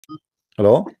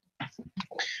Hello?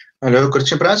 Hello,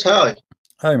 Christian Prince. Hi,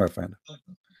 Hi, my friend.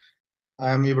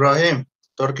 I am Ibrahim,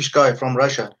 Turkish guy from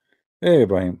Russia. Hey,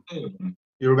 Ibrahim.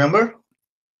 You remember?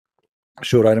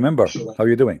 Sure, I remember. How are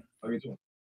you doing?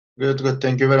 Good, good.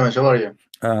 Thank you very much. How are you?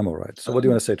 I'm all right. So what do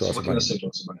you want to say to us, Ibrahim?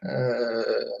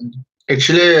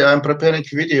 Actually, I'm preparing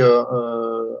video.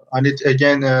 I need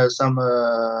again some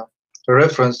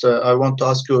reference. I want to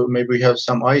ask you. Maybe you have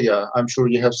some idea. I'm sure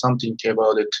you have something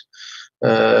about it.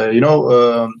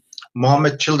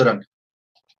 Muhammad children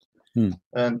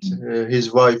and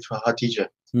his wife Hatice.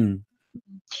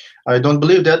 I don't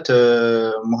believe that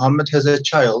Muhammad has a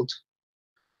child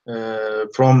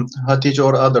from Hatice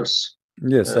or others.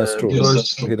 Yes, that's true.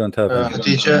 Because He don't have any.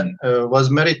 Hatice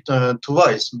was married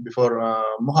twice before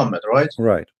Muhammad, right?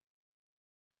 Right.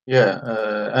 Yeah,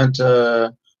 and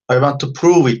I want to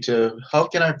prove it. How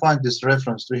can I find this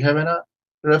reference? Do you have any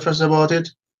reference about it?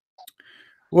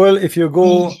 Well, if you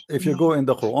go in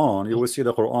the Quran, you will see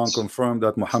the Quran confirm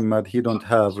that Muhammad he don't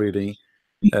have really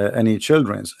any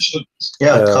children.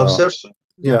 Yeah, Kawthar.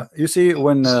 Yeah, you see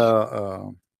when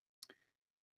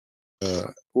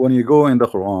you go in the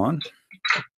Quran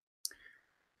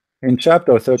in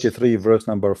chapter 33 verse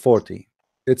number 40,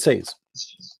 it says,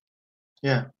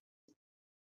 yeah,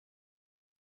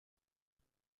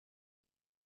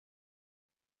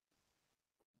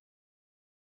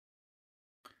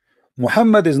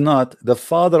 Muhammad is not the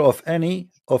father of any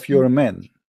of your men,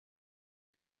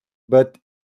 but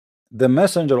the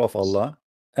messenger of Allah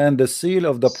and the seal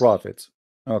of the prophets.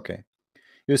 Okay,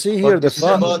 you see here but the this is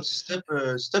about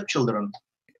stepchildren.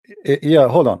 yeah,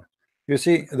 hold on. You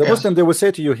see the Yeah. Muslim, they will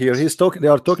say to you here, they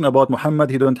are talking about Muhammad,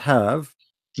 he don't have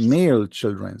male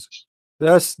children.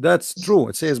 That's true,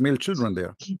 it says male children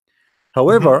there.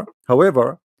 However,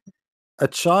 a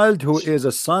child who is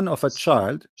a son of a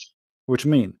child, which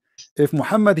mean if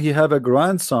Muhammad he have a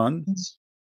grandson,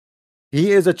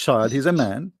 he is a child, he's a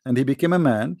man, and he became a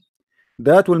man,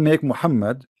 that will make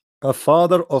Muhammad a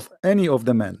father of any of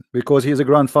the men because he is a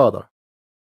grandfather.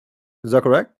 Is that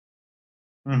correct?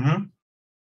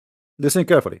 Listen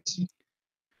carefully.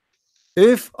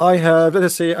 If I have, let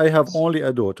us say I have only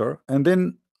a daughter, and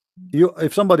then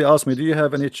if somebody asks me, do you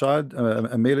have any child,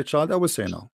 a male child, I would say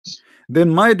no. Then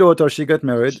my daughter, she got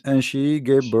married and she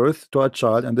gave birth to a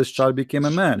child, and this child became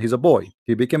a man. He's a boy,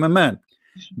 he became a man.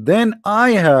 Then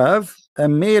I have a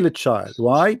male child.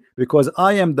 Why? Because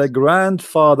I am the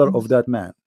grandfather of that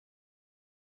man.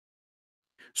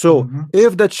 So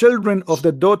if the children of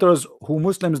the daughters who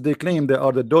Muslims they claim they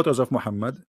are the daughters of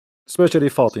Muhammad, especially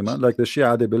Fatima, like the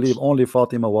Shia, they believe only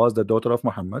Fatima was the daughter of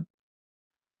Muhammad.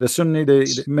 The Sunni,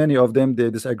 many of them they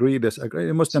disagree.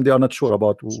 The Muslim, they are not sure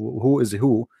about who is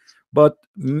who, but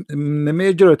the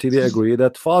majority they agree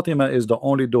that Fatima is the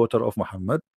only daughter of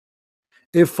Muhammad.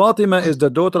 If Fatima is the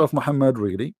daughter of Muhammad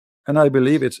really, and I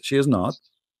believe she is not,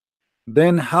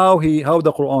 then how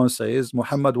the Quran says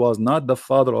Muhammad was not the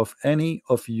father of any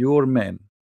of your men?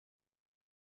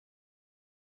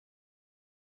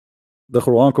 The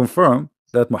Quran confirm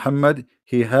that Muhammad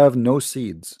he have no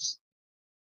seeds.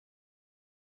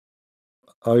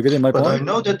 Are you getting my point? But I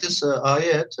know that this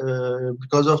ayat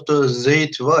because of the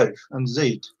Zayd wife and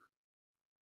Zayd.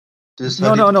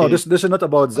 No. This is not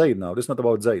about Zayd now. This is not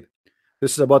about Zayd.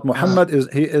 This is about Muhammad.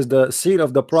 He is the seal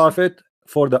of the prophet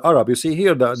for the Arab. You see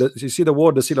here you see the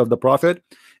word the seal of the prophet.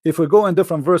 If we go in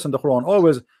different verse in the Quran,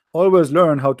 always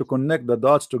learn how to connect the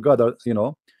dots together. You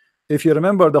know, if you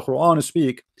remember the Quran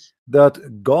speak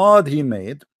that God he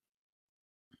made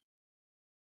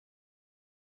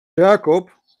Jacob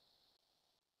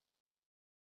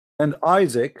and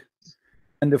Isaac,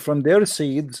 and from their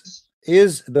seeds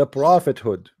is the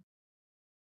prophethood.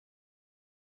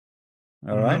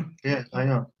 All right. Yeah, I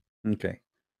know. Okay,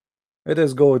 let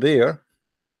us go there.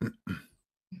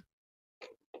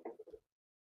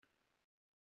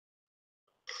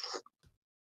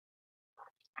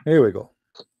 Here we go.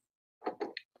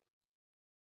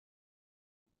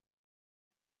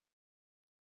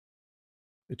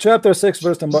 Chapter 6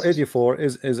 verse number 84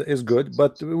 is good,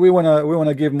 but we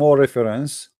wanna give more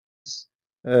reference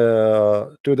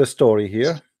to the story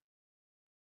here.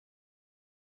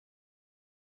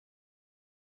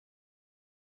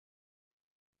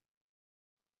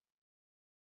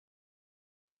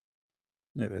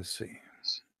 Let us see.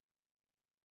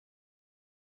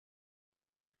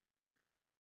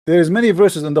 There is many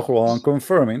verses in the Quran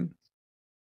confirming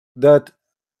that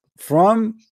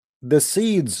from the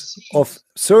seeds of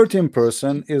certain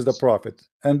person is the prophet,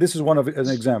 and this is one of an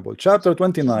example. Chapter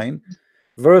 29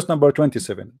 verse number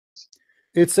 27,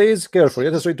 it says carefully,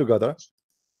 let us read together.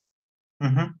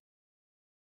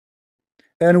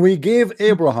 And we gave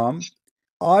Abraham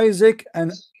Isaac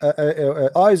and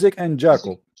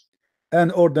Jacob,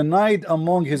 and ordained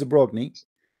among his progeny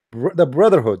the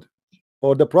brotherhood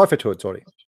or the prophethood, sorry,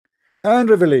 and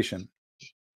revelation.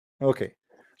 Okay,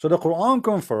 so the Quran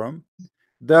confirm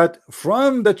that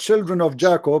from the children of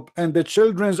Jacob and the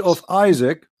children of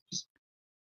Isaac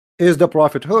is the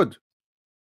prophethood.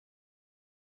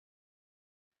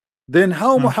 Then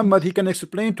how Muhammad he can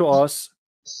explain to us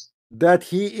that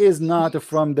he is not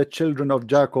from the children of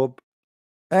Jacob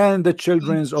and the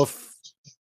children of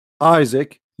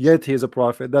Isaac, yet he is a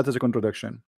prophet? That is a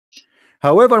contradiction.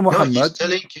 However, No, Muhammad,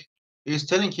 he's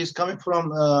telling he's coming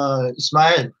from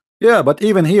Ismail. yeah, but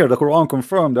even here the Quran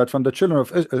confirmed that from the children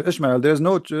of Ishmael there's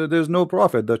no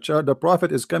prophet. The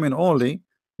prophet is coming only.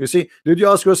 You see, did you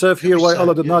ask yourself here why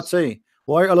Allah did not say?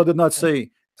 Why Allah did not say?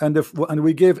 And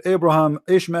we gave Abraham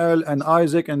Ishmael and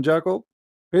Isaac and Jacob.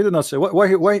 He did not say.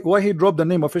 Why he dropped the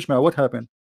name of Ishmael? What happened?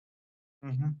 You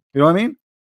know what I mean?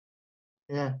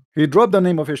 Yeah. He dropped the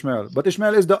name of Ishmael, but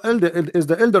Ishmael is the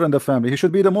elder in the family. He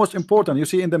should be the most important. You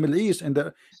see, in the Middle East, in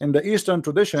the Eastern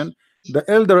tradition, the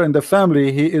elder in the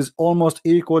family, he is almost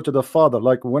equal to the father.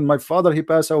 Like when my father he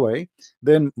passed away,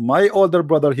 then my older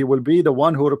brother he will be the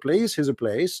one who replace his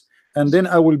place, and then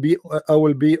I will be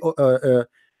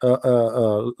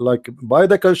like by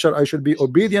the culture I should be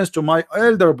obedience to my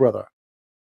elder brother.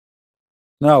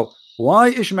 Now, why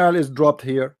Ishmael is dropped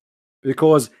here?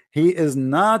 Because he is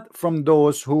not from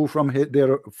those who from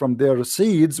their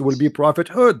seeds will be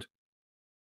prophethood.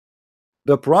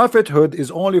 The prophethood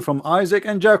is only from Isaac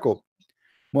and Jacob.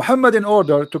 Muhammad, in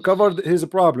order to cover his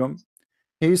problem,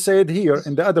 he said here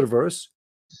in the other verse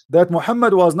that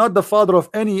Muhammad was not the father of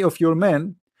any of your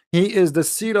men. He is the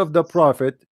seed of the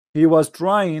prophet. He was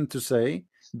trying to say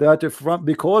that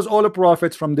because all the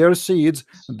prophets from their seeds,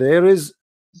 there is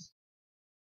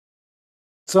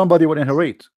somebody will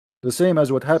inherit, the same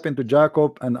as what happened to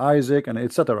Jacob and Isaac and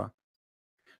etc.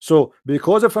 So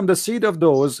because from the seed of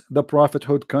those the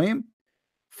prophethood came.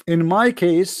 In my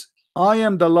case, I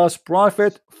am the last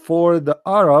prophet for the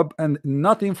Arab, and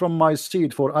nothing from my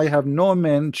seed, for I have no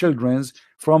men childrens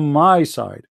from my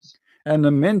side. And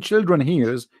the men children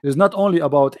here is not only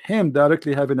about him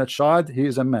directly having a child, he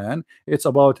is a man, it's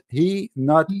about he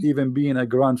not even being a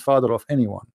grandfather of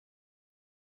anyone.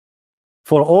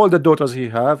 For all the daughters he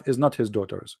have is not his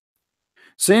daughters.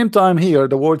 Same time here,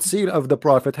 the word seal of the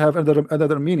prophet have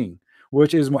another meaning,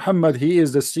 which is Muhammad, he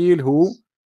is the seal who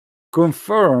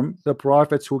confirm the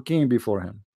prophets who came before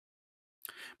him.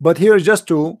 But here, just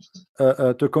to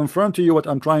confirm to you what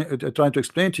I'm trying to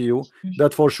explain to you,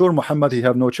 that for sure Muhammad he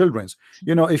have no children.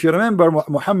 You know, if you remember,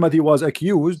 Muhammad he was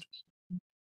accused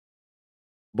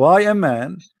by a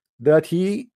man that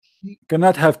he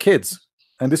cannot have kids,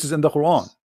 and this is in the Quran.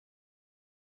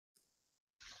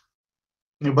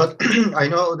 But I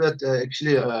know that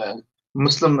actually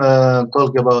Muslim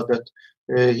talk about that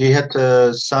he had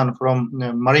a son from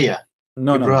Maria.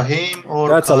 No, Ibrahim, no. Or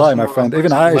that's a lie, my friend.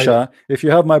 Even Aisha, like if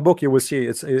you have my book, you will see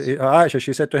it's Aisha.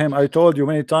 She said to him, I told you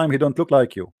many times he don't look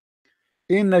like you.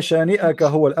 Inna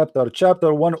shani'aka huwa al-abtar,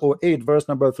 chapter 108, verse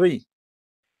number 3.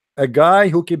 A guy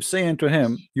who keeps saying to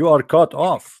him, you are cut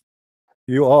off.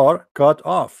 You are cut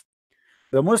off.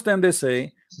 The Muslim, they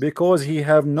say, because he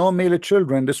have no male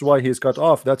children, this is why he's cut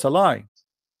off. That's a lie.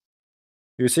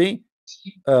 You see,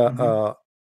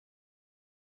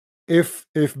 if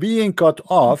being cut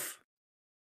off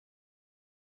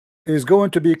is going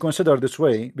to be considered this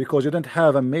way because you don't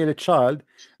have a male child,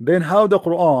 then how the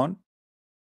Quran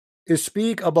is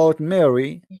speak about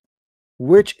Mary,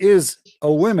 which is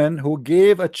a woman who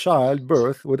gave a child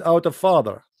birth without a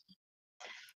father?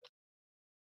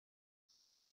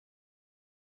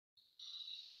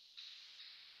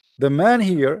 The man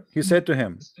here, he said to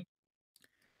him,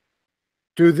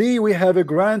 to thee we have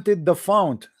granted the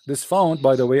fount. This fount,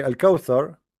 by the way,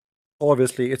 Al-Kawthar,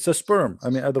 obviously it's a sperm. I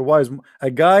mean, otherwise a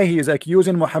guy, he is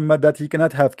accusing Muhammad that he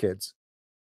cannot have kids.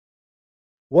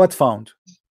 What fount?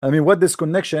 I mean, what this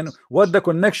connection, what the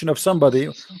connection of somebody,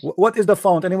 what is the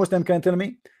fount? Any Muslim can tell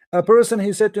me? A person,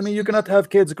 he said to me, you cannot have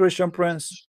kids, Christian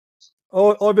Prince.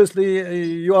 Oh,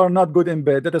 obviously you are not good in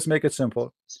bed. Let us make it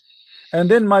simple. And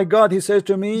then my God, he says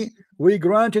to me, we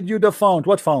granted you the fount.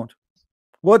 What fount?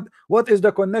 What is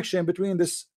the connection between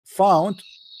this fount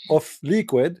of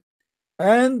liquid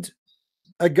and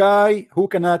a guy who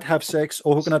cannot have sex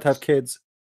or who cannot have kids?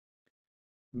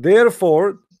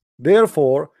 Therefore,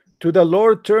 to the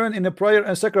Lord turn in a prayer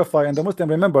and sacrifice. And the Muslim,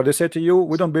 remember, they say to you,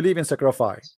 we don't believe in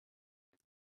sacrifice.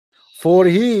 For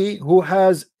he who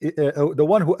has the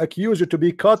one who accused you to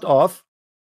be cut off,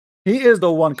 he is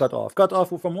the one cut off. Cut off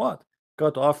from what?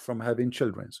 Cut off from having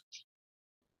children.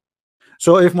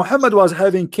 So if Muhammad was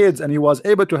having kids and he was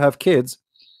able to have kids,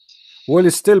 well,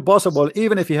 it's still possible.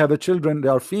 Even if he have a children, they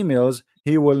are females,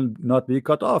 he will not be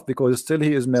cut off, because still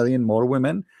he is marrying more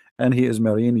women, and he is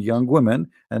marrying young women,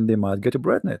 and they might get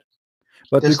pregnant.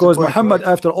 But That's the because point, Muhammad,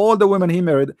 right? after all the women he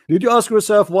married, did you ask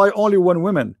yourself why only one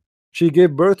woman? She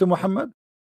gave birth to Muhammad.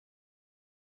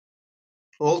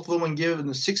 Old woman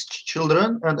given 6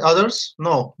 children and others?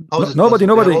 No. How No, is it nobody,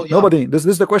 possible? They are all young. nobody. This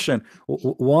is the question.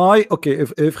 Why? Okay,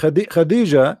 if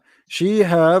Khadija, she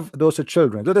have those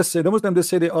children. Let us say the Muslims, they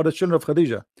say they are the children of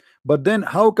Khadija. But then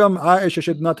how come Aisha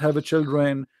should not have a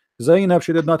children? Zainab,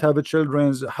 she did not have a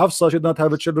children. Hafsa should not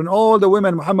have a children. All the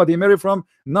women Muhammad he married from,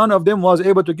 none of them was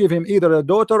able to give him either a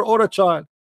daughter or a child.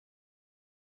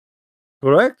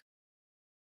 Correct?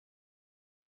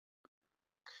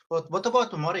 But what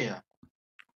about Maria?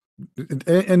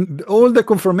 And all the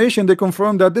confirmation, they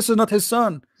confirmed that this is not his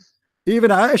son. Even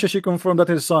Aisha, she confirmed that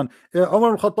his son.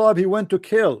 Umar al-Khattab, he went to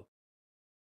kill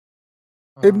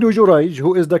Ibn Jurayj,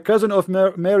 who is the cousin of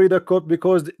Mary the cook,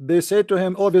 because they said to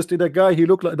him, obviously the guy, he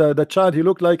looked like the child, he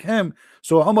looked like him.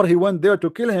 So Umar, he went there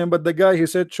to kill him, but the guy, he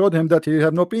said, showed him that he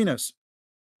have no penis,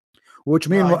 which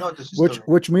mean I know this story.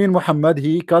 which mean Muhammad,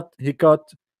 he cut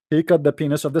the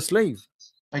penis of the slave.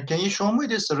 And can you show me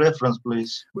this reference,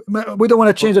 please? We don't want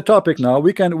to change the topic now.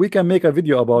 We can make a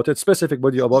video about it, specific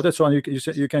video about it, so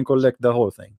you can collect the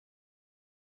whole thing.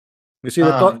 You see,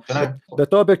 the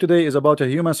topic today is about a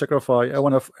human sacrifice. I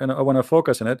want to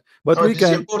focus on it, but we this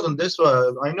can. is important. This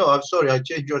I know. I'm sorry, I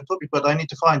changed your topic, but I need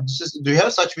to find. Do you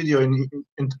have such video in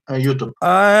YouTube?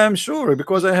 I'm sure,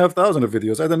 because I have thousands of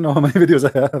videos. I don't know how many videos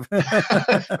I have.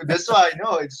 That's why I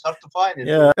know it's hard to find it.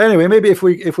 Yeah. Anyway, maybe if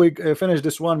we finish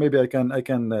this one, maybe I can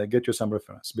get you some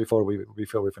reference before we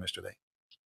finish today.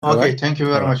 Okay. Right? Thank you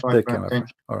very much, my friend. Thank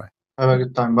you. All right. Have a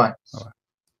good time. Bye. All right.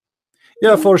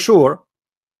 Yeah, for sure.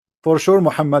 For sure,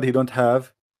 Muhammad, he don't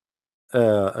have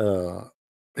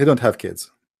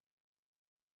kids.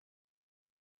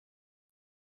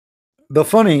 The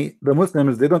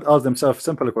Muslims, they don't ask themselves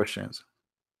simple questions.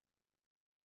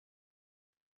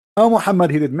 How Muhammad,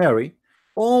 he did marry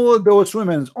all those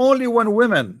women, only one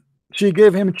woman, she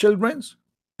gave him children,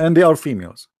 and they are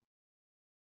females.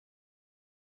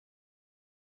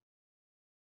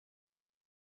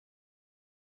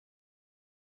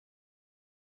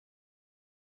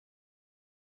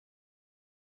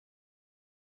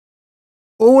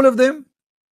 All of them.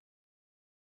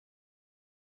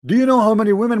 Do you know how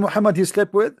many women Muhammad he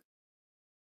slept with?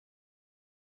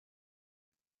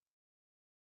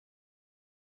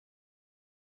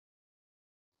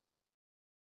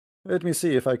 Let me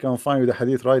see if I can find you the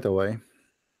hadith right away.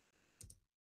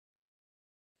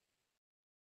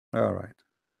 All right.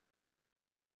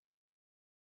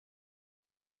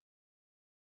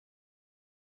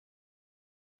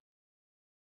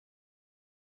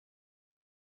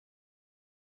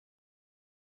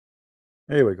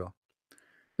 Here we go.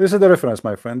 This is the reference,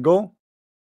 my friend. Go.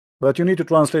 But you need to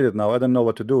translate it now. I don't know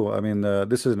what to do. I mean,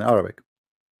 this is in Arabic.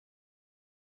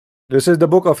 This is the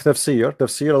book of Tafsir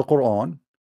al-Qur'an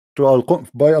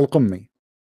by Al-Qummi.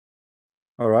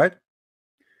 All right.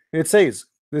 It says,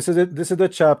 this is the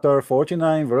chapter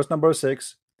 49, verse number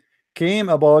 6, came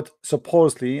about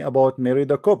supposedly about Mary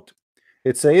the Copt.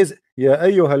 It says, Ya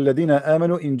ayyuha alladhina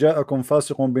amanu in ja'akum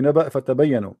fasiqun binaba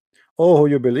fatabayyanu. Oh, who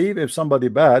you believe, if somebody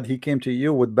bad, he came to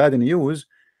you with bad news,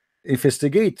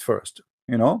 investigate first,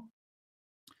 you know.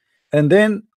 And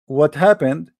then what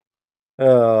happened, you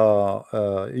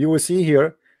will see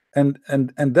here, and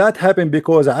that happened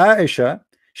because Aisha,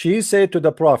 she said to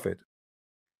the Prophet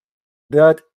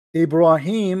that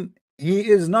Ibrahim, he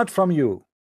is not from you,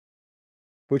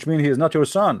 which means he is not your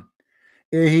son.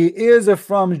 He is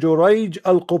from Jurayj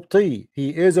al-Qubti. He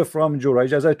is from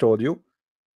Jurayj, as I told you,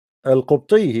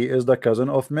 al-Qubti. He is the cousin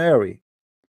of Mary.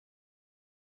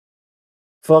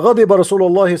 فغضب رسول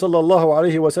الله صلى الله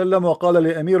عليه وسلم وقال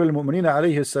لأمير المؤمنين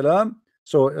عليه السلام.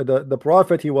 So the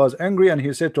Prophet, he was angry, and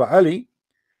he said to Ali,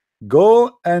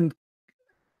 go and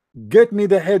get me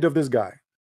the head of this guy.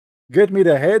 Get me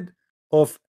the head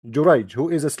of Jurayj, who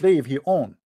is a slave he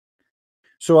owned.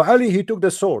 So Ali, he took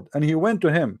the sword and he went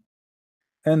to him,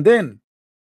 and then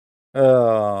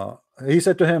he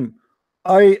said to him,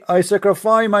 I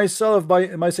sacrifice myself by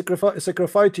my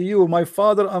sacrifice to you, my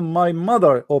father and my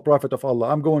mother, O Prophet of Allah.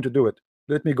 I'm going to do it.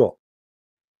 Let me go.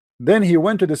 Then he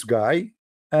went to this guy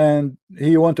and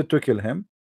he wanted to kill him.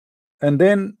 And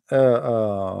then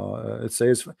it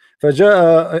says,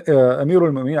 فجاء أمير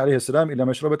المؤمنين عليه السلام إلى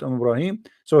مشربة إبراهيم.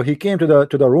 So he came to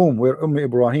the room where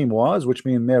Ibrahim was, which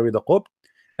means Mary the Qubt.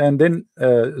 And then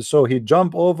so he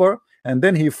jumped over, and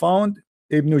then he found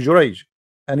Ibn Jurayj,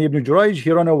 and Ibn Jurayj,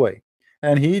 he ran away.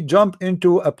 and he jumped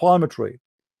into a palm tree.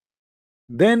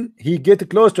 Then he get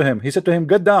close to him. He said to him,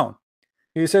 get down.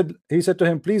 He said to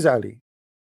him, please Ali,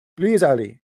 please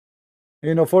Ali,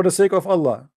 for the sake of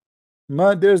Allah,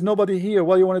 there's nobody here,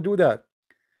 why you want to do that?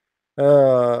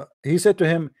 He said to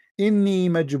him, inni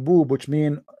majboob, which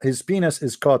means his penis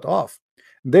is cut off.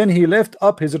 Then he left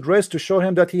up his dress to show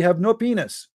him that he have no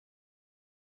penis.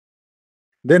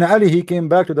 Then Ali, he came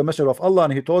back to the Messenger of Allah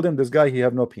and he told him, this guy, he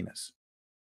have no penis.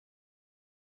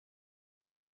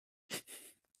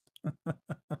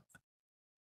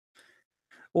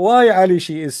 Why Ali,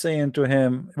 she is saying to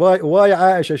him, why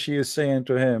Aisha, she is saying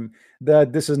to him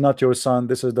that this is not your son,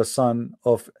 this is the son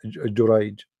of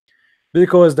Jurayj,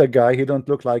 because the guy, he don't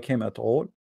look like him at all,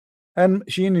 and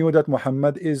she knew that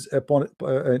Muhammad is a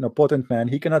potent man,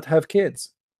 he cannot have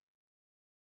kids.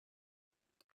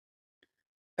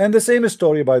 And the same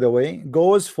story, by the way,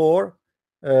 goes for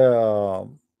the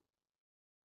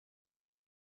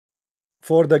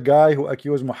guy who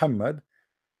accused Muhammad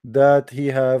that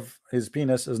his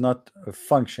penis is not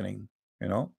functioning,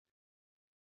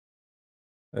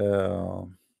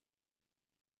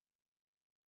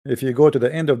 if you go to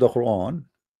the end of the Quran,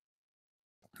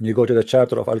 you go to the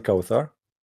chapter of Al-Kawthar,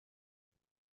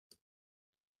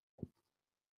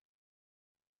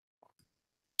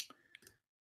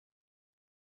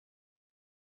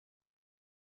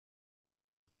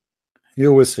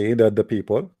 you will see that the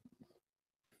people,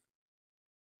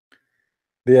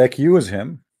 they accuse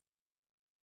him,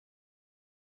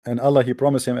 and Allah, he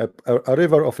promised him a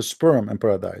river of sperm in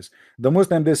paradise. The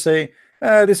Muslim, they say,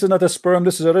 this is not a sperm,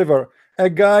 this is a river.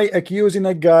 A guy accusing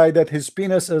a guy that his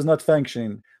penis is not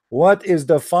functioning. What is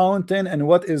the fountain and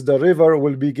what is the river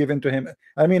will be given to him?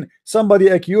 I mean, somebody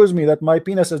accused me that my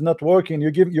penis is not working,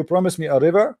 you promise me a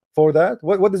river for that?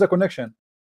 What is the connection?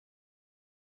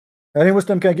 Any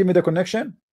Muslim can give me the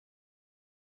connection?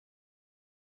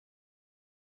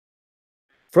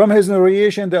 From his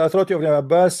narration, the authority of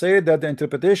Abbas said that the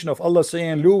interpretation of Allah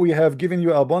saying, Lu, we have given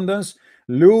you abundance,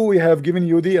 Lu, we have given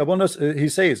you the abundance, he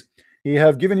says, he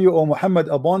have given you, O Muhammad,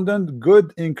 abundant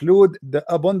good, include the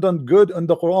abundant good in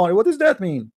the Quran. What does that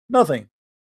mean? Nothing.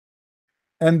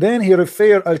 And then he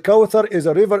referred Al-Kawthar is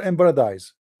a river in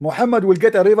paradise. Muhammad will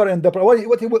get a river in the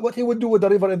what he would do with the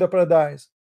river in the paradise?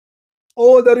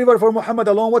 Oh, the river for Muhammad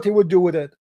alone, what he would do with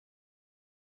it?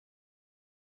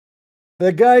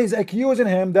 The guy is accusing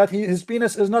him that his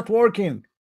penis is not working.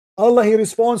 Allah, he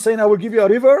responds saying, I will give you a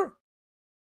river.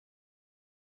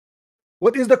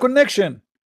 What is the connection?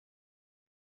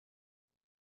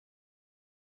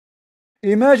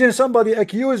 Imagine somebody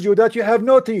accused you that you have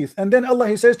no teeth, and then Allah,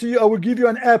 he says to you, I will give you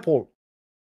an apple.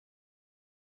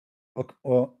 Okay,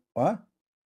 what?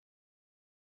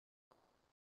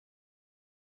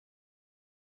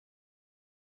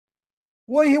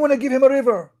 Why he want to give him a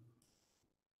river?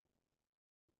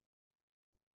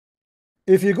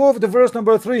 If you go to verse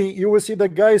number 3, you will see the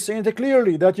guy saying it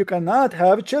clearly that you cannot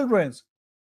have children.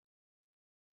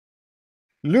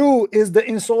 Lu is the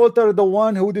insulter, the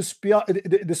one who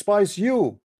despise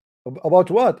you. About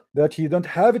what? That he don't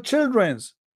have children.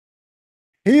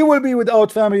 He will be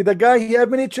without family. The guy, he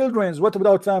have many children. What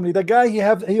without family? The guy, he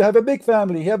have a big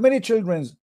family. He have many children.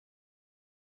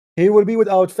 He will be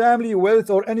without family, wealth,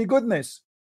 or any goodness.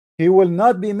 He will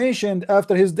not be mentioned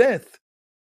after his death.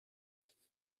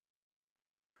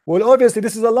 Well, obviously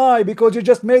this is a lie, because you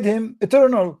just made him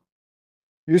eternal.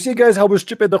 You see, guys, how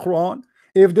stupid the Quran.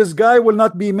 If this guy will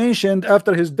not be mentioned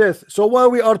after his death, so why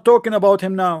we are talking about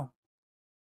him now?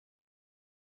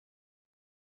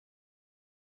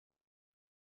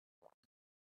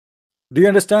 Do you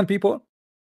understand, people?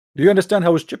 Do you understand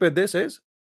how stupid this is?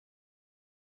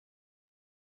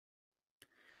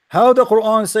 How the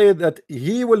Quran said that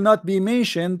he will not be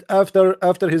mentioned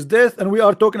after his death, and we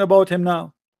are talking about him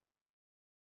now.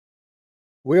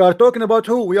 We are talking about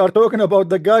who? We are talking about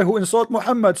the guy who insulted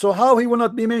Muhammad. So how he will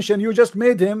not be mentioned? You just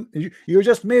made him, you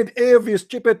just made every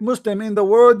stupid Muslim in the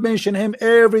world mention him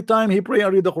every time he pray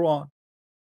and read the Quran.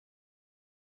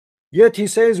 Yet he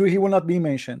says he will not be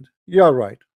mentioned. You are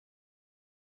right.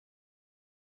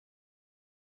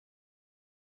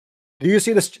 Do you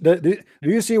see do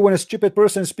you see when a stupid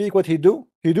person speak what he do?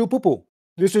 He do poo-poo.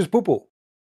 This is poo-poo.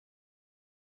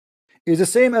 It's the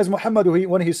same as Muhammad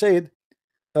when he said,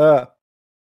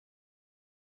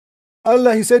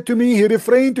 Allah, he said to me, he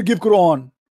refrained to give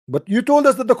Quran. But you told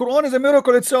us that the Quran is a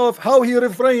miracle itself. How he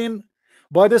refrained?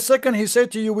 By the second he said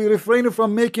to you, we refrain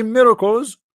from making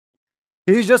miracles.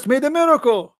 He just made a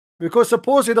miracle, because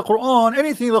supposedly the Quran,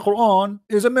 anything in the Quran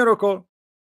is a miracle.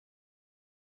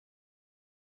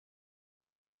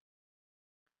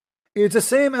 It's the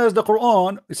same as the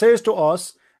Quran says to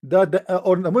us that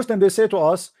or the Muslim, they say to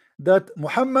us that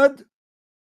Muhammad,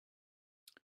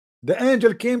 the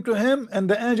angel came to him and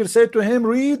the angel said to him,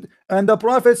 read, and the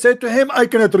prophet said to him, I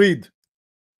cannot read.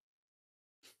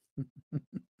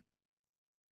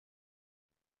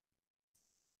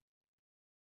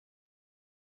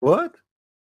 What?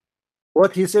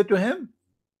 What he said to him?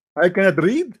 I cannot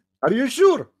read? Are you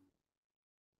sure?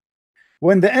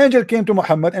 When the angel came to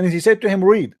Muhammad and he said to him,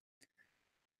 read,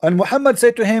 and Muhammad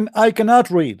said to him, I cannot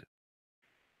read.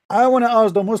 I want to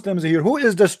ask the Muslims here, who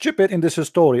is the stupid in this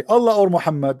story, Allah or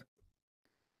Muhammad?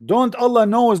 Don't Allah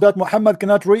knows that Muhammad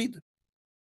cannot read?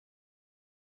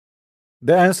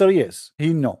 The answer yes,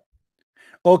 he know.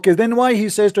 Okay, then why he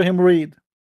says to him, read?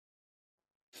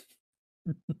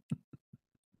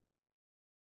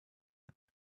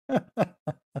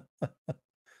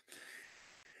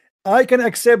 I can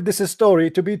accept this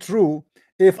story to be true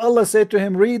if Allah said to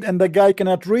him, read, and the guy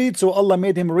cannot read, so Allah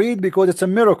made him read because it's a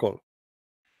miracle.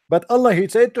 But Allah, he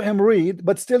said to him, read,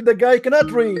 but still the guy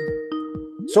cannot read.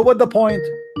 So what the point?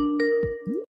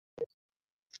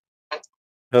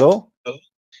 Hello?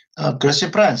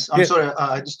 Christian Prince, I'm Yeah. sorry,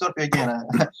 I disturb you again.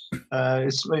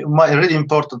 It's my really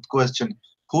important question.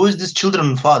 Who is this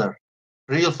children's father?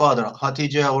 Real father,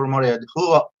 Hatija or Maria?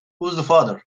 Who's the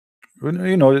father?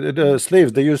 You know, the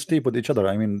slaves, they used to sleep with each other.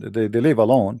 I mean, they live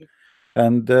alone,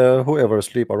 and whoever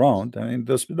sleep around, I mean,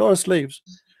 those are slaves.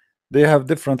 They have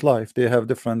different life. They have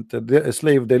different a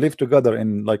slave. They live together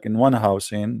in one house.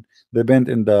 They bend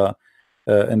in the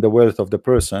wealth of the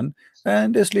person,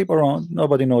 and they sleep around.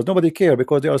 Nobody knows. Nobody care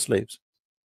because they are slaves.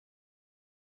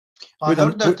 I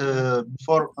heard that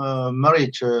before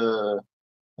marriage,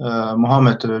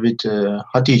 Muhammad with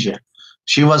Hatija,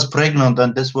 she was pregnant,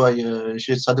 and that's why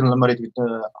she suddenly married with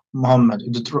Muhammad.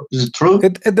 Is it true?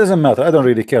 It doesn't matter. I don't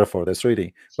really care for this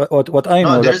really. But what I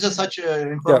know, No, there is such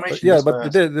information. Yeah,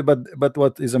 but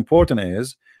what is important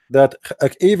is that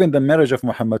even the marriage of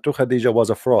Muhammad to Khadija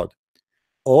was a fraud.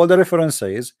 All the reference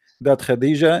says that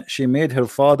Khadija, she made her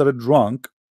father drunk.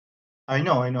 I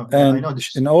know. And I know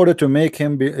this. in order to make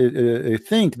him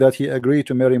think that he agreed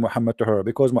to marry Muhammad to her,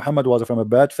 because Muhammad was from a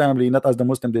bad family, not as the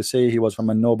Muslim they say he was from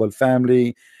a noble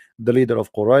family, the leader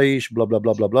of Quraysh, blah blah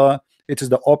blah blah blah. It is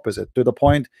the opposite, to the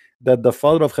point that the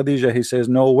father of Khadija, he says,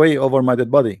 no way over my dead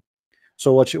body.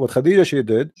 So what Khadija she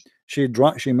did,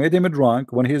 she made him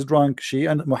drunk. When he's drunk, she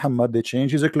and Muhammad, they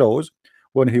changed his clothes.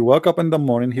 When he woke up in the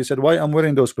morning, he said, why I'm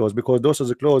wearing those clothes? Because those are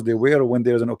the clothes they wear when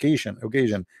there's an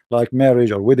occasion like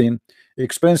marriage or wedding,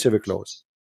 expensive clothes.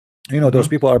 You know, those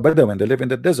people are Bedouin, they live in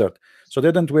the desert, so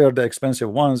they don't wear the expensive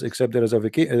ones except there is a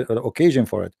occasion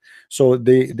for it. So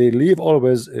they leave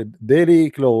always daily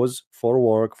clothes for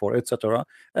work, for etc.,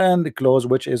 and clothes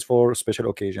which is for special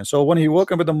occasion. So when he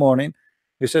woke up in the morning,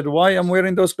 he said, why I'm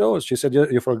wearing those clothes? She said,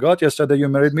 you forgot yesterday you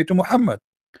married me to Muhammad.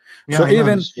 Yeah, so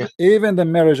even the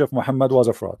marriage of Muhammad was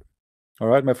a fraud. All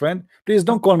right, my friend, please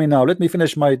don't call me now. Let me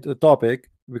finish my topic,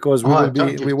 because we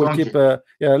will keep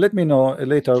yeah, let me know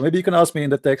later. Maybe you can ask me in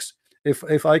the text.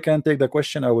 If I can take the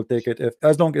question, I will take it. If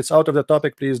as long it's out of the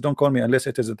topic, please don't call me unless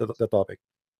it is the topic.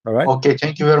 All right, okay,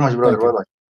 thank you very much, brother.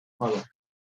 Bye-bye.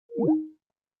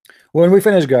 When we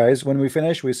finish, guys, when we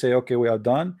finish, we say, okay, we are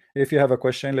done. If you have a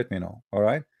question, let me know. All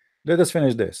right, let us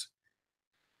finish this.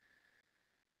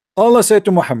 Allah said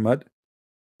to Muhammad,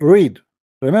 read.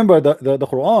 Remember the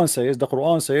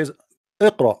Quran says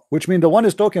Iqra, which means the one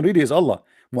is talking really is Allah.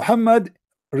 Muhammad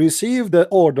received the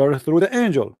order through the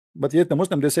angel, but yet the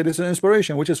Muslim, they say this is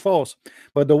inspiration, which is false.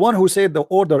 But the one who said the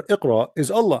order Iqra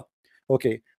is Allah.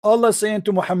 Okay, Allah saying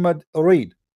to Muhammad,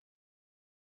 read.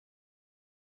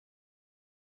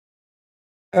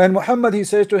 And Muhammad, he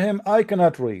says to him, I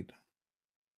cannot read.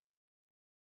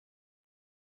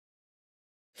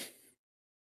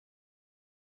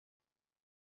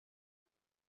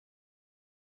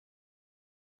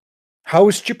 How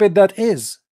stupid that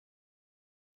is.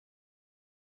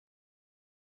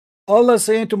 Allah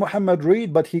saying to Muhammad,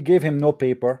 read, but he gave him no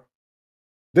paper.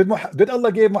 Did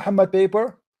Allah give Muhammad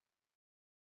paper?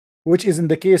 Which is in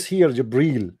the case here,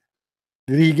 Jibreel.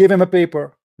 Did he give him a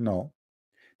paper? No.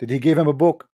 Did he give him a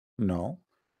book? No.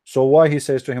 So why he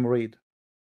says to him, read?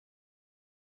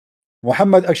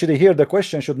 Muhammad, actually here the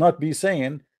question should not be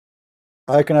saying,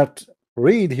 I cannot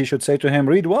read. He should say to him,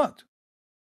 read what?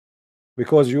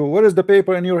 Because where is the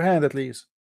paper in your hand at least?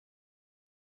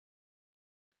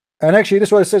 And actually this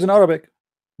is what it says in Arabic,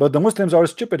 but the Muslims are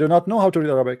stupid, do not know how to read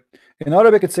Arabic. In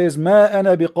Arabic it says ma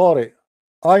ana biqari,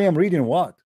 I am reading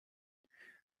what?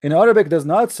 In Arabic does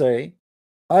not say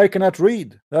I cannot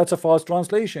read. That's a false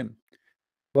translation.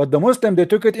 But the Muslim, they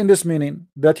took it in this meaning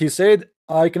that he said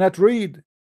I cannot read,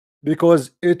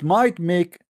 because it might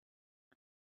make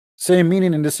Same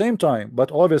meaning in the same time,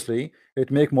 but obviously it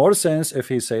make more sense if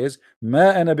he says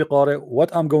ما أنا بقارئ,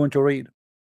 what I'm going to read.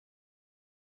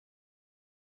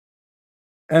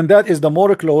 And that is the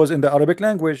more clause in the Arabic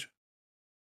language.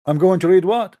 I'm going to read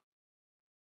what?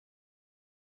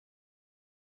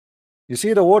 You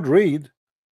see, the word read,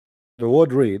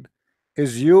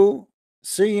 is you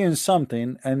seeing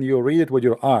something and you read it with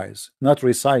your eyes, not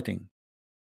reciting.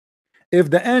 If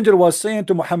the angel was saying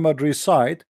to Muhammad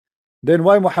recite, then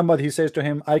why Muhammad he says to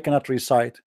him I cannot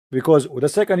recite? Because the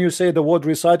second you say the word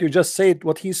recite, you just said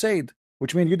what he said,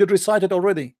 which means you did recite it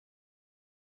already.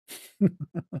 You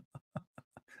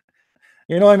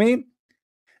know what I mean?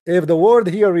 If the word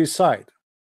here recite,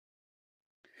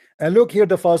 and look here,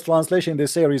 the first translation they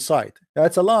say recite,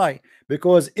 that's a lie,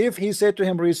 because if he said to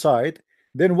him recite,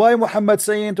 then why Muhammad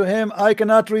saying to him I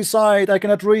cannot recite, I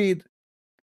cannot read?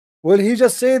 Well, he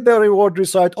just said the word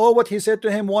recite. Oh, what he said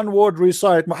to him, one word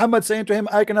recite. Muhammad saying to him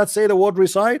I cannot say the word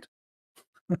recite.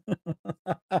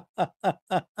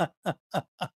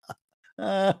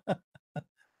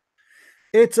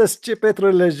 It's a stupid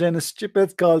religion, a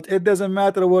stupid cult. It doesn't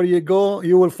matter where you go,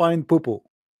 you will find poo-poo.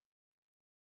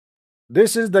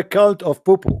 This is the cult of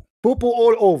poo-poo. Poo-poo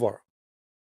all over.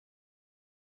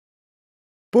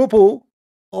 Poo-poo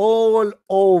all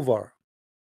over.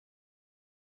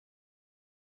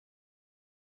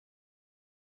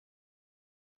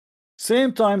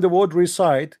 Same time the word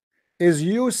recite is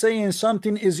you saying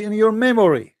something is in your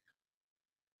memory.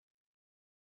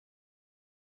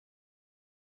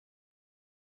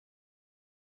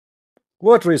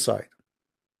 What recite?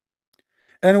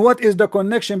 And what is the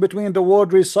connection between the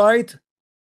word recite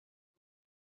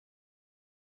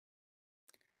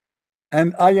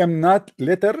and I am not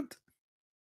lettered?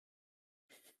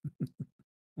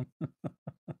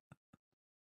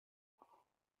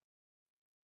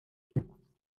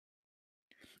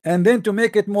 And then to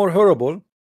make it more horrible,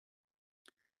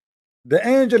 the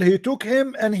angel he took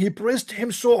him and he pressed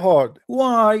him so hard.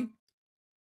 Why?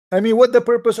 I mean, what the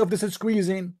purpose of this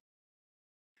squeezing?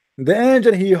 The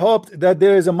angel he hoped that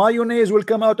there is a mayonnaise will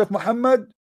come out of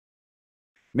Muhammad.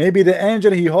 Maybe the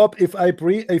angel he hoped if I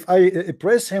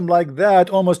press him like that,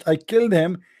 almost I killed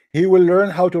him, he will learn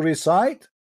how to recite.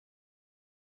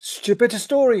 Stupid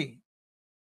story.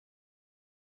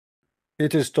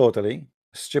 It is totally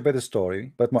stupid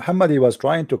story, but Muhammad he was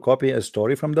trying to copy a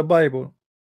story from the Bible.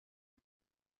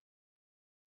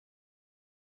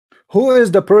 Who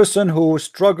is the person who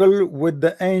struggled with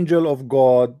the angel of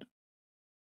God?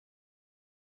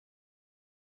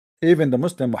 Even the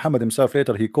Muslim Muhammad himself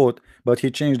later he quote, but he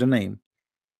changed the name.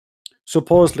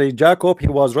 Supposedly Jacob he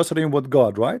was wrestling with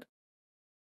God, right?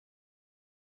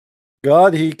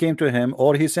 God he came to him,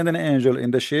 or he sent an angel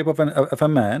in the shape of a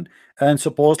man, and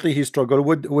supposedly he struggled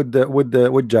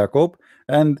with Jacob,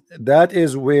 and that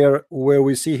is where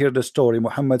we see here the story.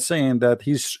 Muhammad saying that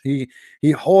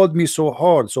he hold me so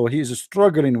hard, so he's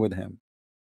struggling with him,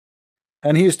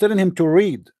 and he's telling him to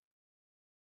read.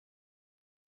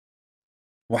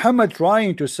 Muhammad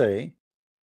trying to say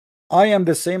I am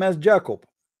the same as Jacob,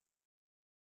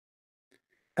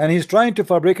 and he's trying to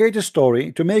fabricate a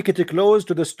story to make it close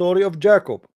to the story of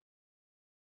Jacob,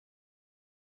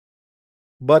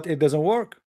 but it doesn't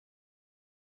work.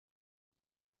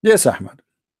 Yes, Ahmad.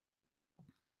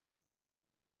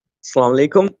 Assalamu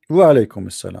alaikum. Wa alaikum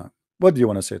assalam. What do you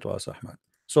want to say to us, Ahmad?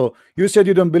 So you said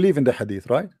you don't believe in the hadith,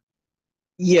 right?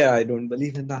 Yeah, I don't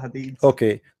believe in the hadith.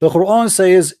 Okay, the Quran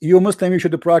says you Muslim you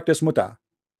should practice muta.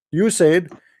 You said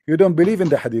you don't believe in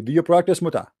the hadith. Do you practice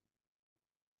muta?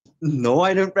 No,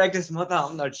 I don't practice Mata.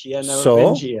 I'm not Shia. Never So,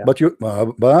 been Shia. but you,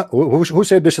 who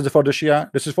said this is for the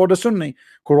Shia? This is for the Sunni.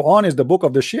 Quran is the book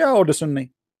of the Shia or the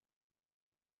Sunni?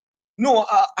 No,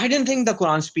 I didn't think the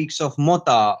Quran speaks of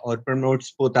Mota or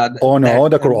promotes Mota. Oh no,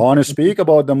 the Quran speak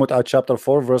about the Mut'ah chapter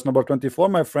 4 verse number 24,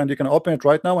 my friend. You can open it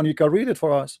right now and you can read it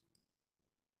for us.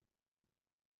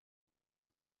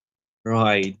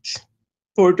 Right.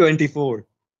 424.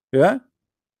 Yeah.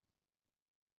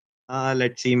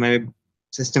 Let's see. My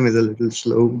system is a little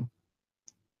slow.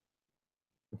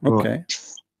 Okay.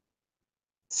 Right.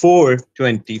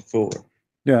 424.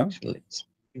 Yeah. Let's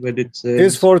see what it says.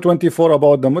 Is 424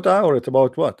 about the Mut'ah or it's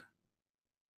about what?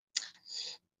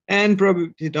 And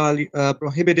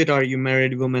prohibited are you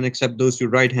married women except those your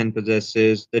right hand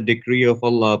possesses, the decree of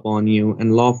Allah upon you,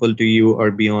 and lawful to you are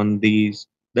beyond these,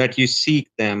 that you seek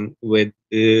them with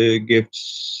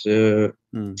gifts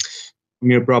from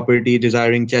your property,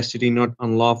 desiring chastity, not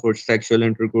unlawful sexual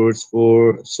intercourse.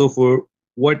 For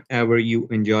whatever you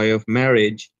enjoy of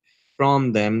marriage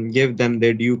from them, give them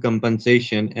their due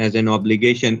compensation as an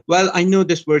obligation. Well, I know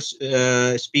this verse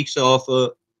speaks of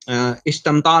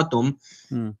istamtatum.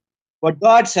 what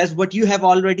God says, what you have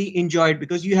already enjoyed,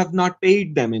 because you have not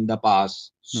paid them in the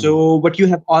past. So what you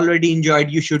have already enjoyed,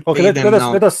 you should Okay, pay let them us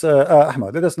now. let us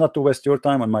Ahmad, let us not to waste your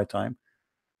time and my time.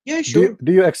 Yeah, sure.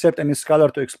 Do you accept any scholar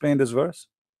to explain this verse?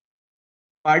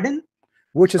 Pardon?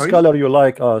 Which Sorry? scholar you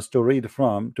like us to read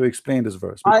from to explain this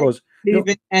verse? I Because believe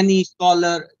in any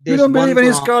scholar. you There's don't believe one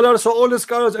any Quran. scholar, so all the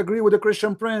scholars agree with the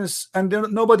Christian Prince, and then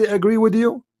nobody agree with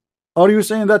you. Are you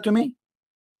saying that to me?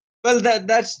 Well,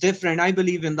 that's different. I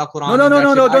believe in the No, Quran, no, and no, no,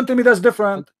 that's it. no. Don't tell me that's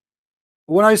different.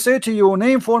 When I say to you,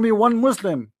 name for me one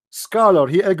Muslim scholar,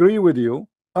 he agree with you.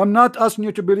 I'm not asking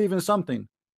you to believe in something.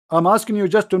 I'm asking you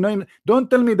just to name. Don't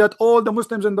tell me that all the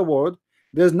Muslims in the world,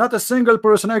 there's not a single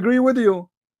person agree with you.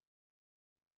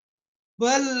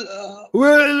 Well,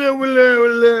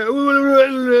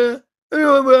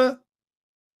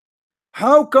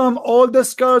 How come all the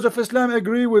scholars of Islam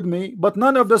agree with me, but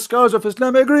none of the scholars of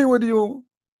Islam agree with you?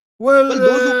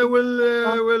 those who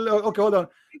Okay, hold on.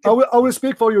 I will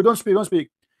speak for you. Don't speak. Don't speak.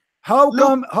 How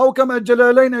look. come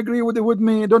Al-Jalalain agree with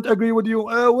me? Don't agree with you?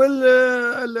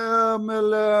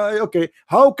 Okay.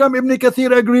 How come Ibn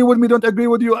Kathir agree with me? Don't agree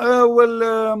with you? But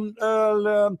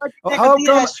Ibn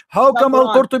Kathir has How the come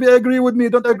Quran. Al-Qurtubi agree with me?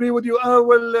 Don't agree with you?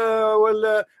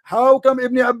 How come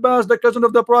Ibn Abbas, the cousin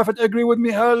of the Prophet, agree with me?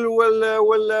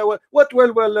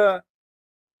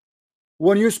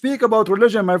 When you speak about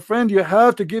religion, my friend, you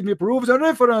have to give me proofs and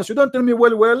reference. You don't tell me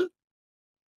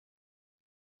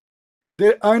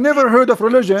I never heard of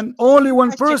religion. Only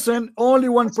one person. None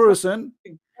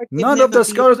Ibn of the Kathir.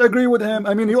 scholars agree with him.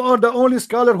 I mean, you are the only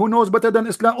scholar who knows better than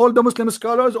Islam. All the Muslim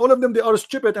scholars, all of them, they are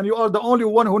stupid, and you are the only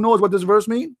one who knows what this verse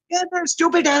means. Yeah, they're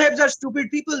stupid. Arabs are stupid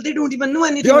people. They don't even know They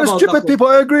anything are about the stupid Quran. people.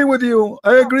 I agree with you.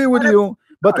 I agree with Arabs you.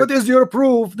 But are. what is your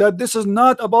proof that this is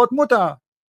not about muta?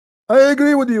 I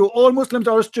agree with you. All Muslims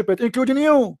are stupid, including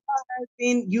you. Has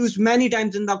been used many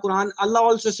times in the Quran. Allah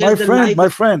also My says the friend, life my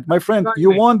is friend, my friend,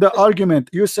 you enjoyment. won the argument.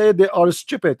 You say they are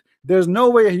stupid. There's no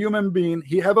way a human being,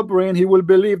 he have a brain, he will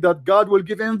believe that God will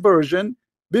give him version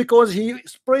because he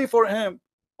pray for him.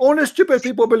 Only stupid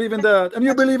people believe in that, and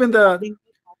you believe in that.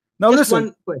 Now Just listen,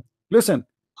 one question. listen.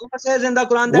 Allah says in the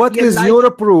Quran that What your is life your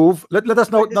proof? Let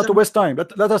us not is to waste time.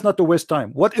 Let us not to waste time.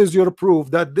 What is your proof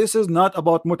that this is not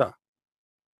about muta?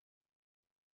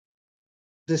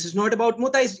 this is not about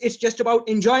muta. It's just about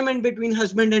enjoyment between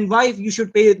husband and wife. You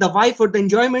should pay the wife for the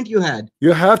enjoyment you had.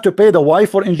 You have to pay the wife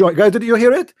for enjoyment. Guys, did you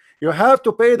hear it? You have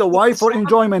to pay the wife for Islam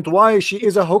enjoyment. Why? She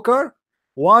is a hooker?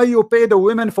 Why you pay the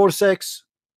women for sex?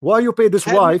 Why you pay this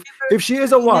have you wife? If she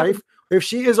is a never wife, if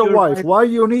she is a your wife, wife? why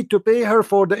you need to pay her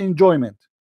for the enjoyment?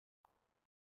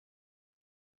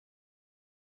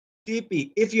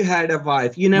 TP, if you had a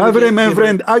wife, you My never friend, my give her.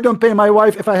 friend, I don't pay my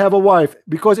wife if I have a wife,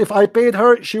 because if I paid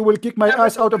her, she will kick my Never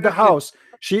ass give out of her the a gift. house.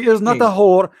 She is not a Anything.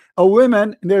 whore. A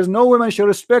woman, there's no woman, she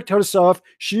respect herself.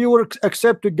 She will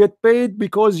accept to get paid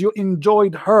because you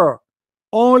enjoyed her.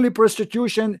 Only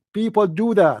prostitution people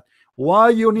do that. Why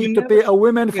you You need to never pay a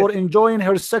woman give. for enjoying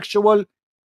her sexual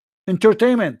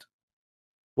entertainment?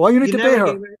 Why you need You to pay never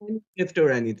her? gave her any gift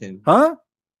or anything. Huh?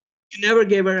 You never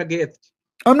gave her a gift.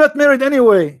 I'm not married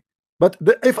anyway. But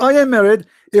if I am married,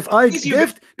 if I Yes, you did.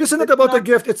 gift, this is not It's about a not.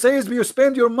 gift. It says you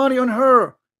spend your money on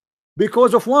her.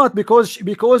 Because of what? Because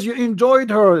you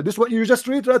enjoyed her. This is what you just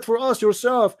read that for us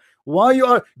yourself. Why you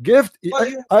are gift?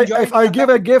 Because you If enjoyed I the give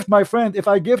a gift, my friend, if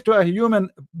I give to a human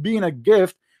being a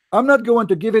gift, I'm not going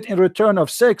to give it in return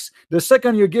of sex. The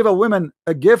second you give a woman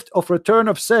a gift of return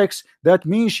of sex, that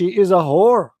means she is a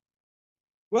whore.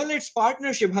 well, it's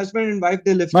partnership. Husband and wife,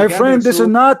 they live My together. friend, this is So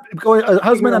not because a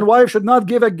husband figure and out. wife should not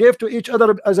give a gift to each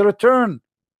other as a return.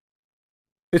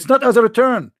 It's not as a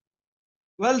return.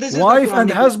 Well, this is the Wife and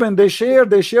Quranic law. husband, they share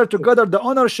together the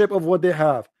ownership of what they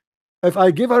have. If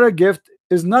I give her a gift,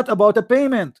 is not about a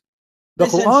payment. The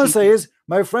Listen, Quran CP, says,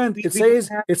 my friend, we don't have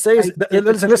like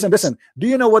listen, listen, listen. Do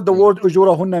you know what the word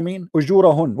ujurahunna mean?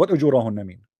 Ujurahun. What ujurahunna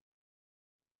mean?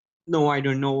 No, I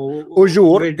don't know.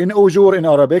 Ujur in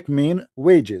Arabic mean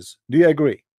wages. Do you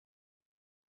agree?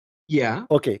 Yeah.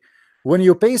 Okay. When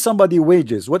you pay somebody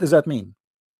wages, what does that mean?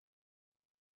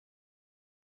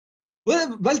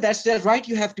 Well, that's right.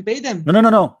 You have to pay them. No, no, no,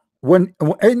 no.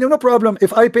 No problem.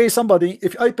 If I pay somebody,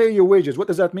 if I pay you wages, what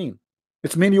does that mean?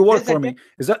 It's mean you work There's a for debt. me.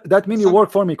 Is that mean you Some.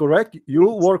 work for me, correct? You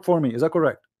work for me. Is that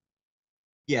correct?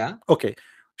 Yeah. Okay.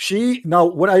 Now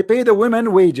when I pay the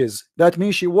women wages, that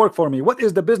means she worked for me. What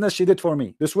is the business she did for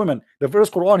me? This woman, the verse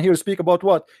Quran here speak about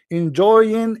what?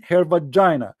 Enjoying her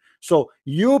vagina. So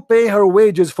you pay her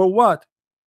wages for what?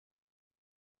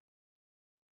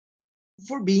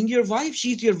 For being your wife,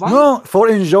 she's your wife. No, for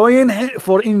enjoying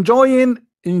it.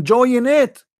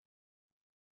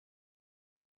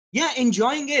 Yeah,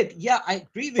 enjoying it. Yeah, I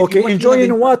agree with you. Okay, But you have enjoying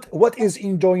enjoyed what? What is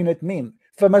enjoying it mean?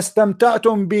 فما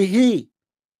استمتعتم به.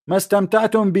 ما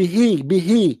استمتعتم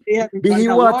به. They have به enjoyed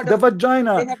a what? lot The of. They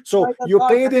vagina. have So enjoyed a you lot,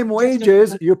 pay but them just a wages.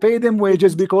 moment. You pay them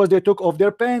wages because they took off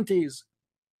their panties.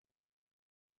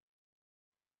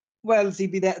 Well,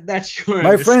 CP, that's your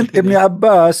My friend understanding.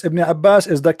 Ibn Abbas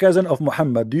is the cousin of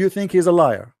Muhammad. Do you think he's a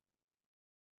liar?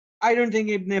 I don't think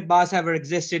Ibn Abbas ever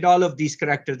existed. All of these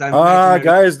characters are Ah, imaginary.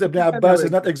 guys, Ibn They Abbas never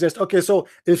does not existed. exist. Okay, so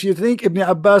if you think Ibn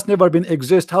Abbas never been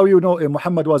exist, how you know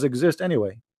Muhammad was exist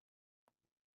anyway?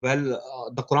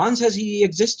 Well, the Quran says he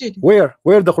existed. Where?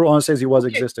 Where the Quran says he was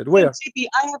Okay, existed? then Where? CP,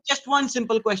 I have just one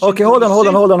simple question Okay, for hold you. on, hold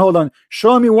on, Simple. hold on, hold on.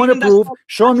 Show me one Even the proof. small.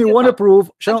 Show I'll me give one up. proof.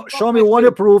 I'll Show, give up show me my one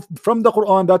faith. proof from the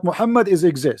Quran that Muhammad is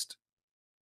exist.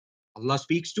 Allah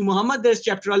speaks to Muhammad. There's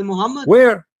chapter Al Muhammad.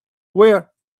 Where? Where?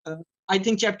 I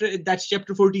think that's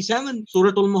chapter 47,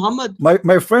 Surah Al Muhammad.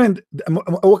 My friend,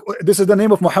 this is the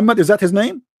name of Muhammad. Is that his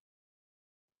name?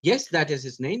 Yes, that is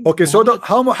his name. Okay, so Muhammad.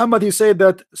 how Muhammad he said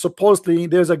that supposedly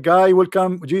there's a guy will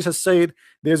come. Jesus said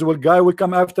there's a guy will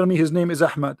come after me. His name is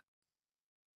Ahmad.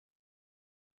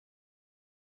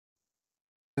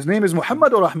 His name is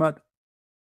Muhammad or Ahmad?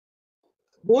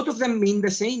 Both of them mean the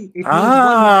same. It means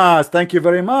one. Ah, thank you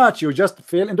very much. You just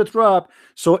fell into the trap.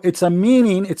 So it's a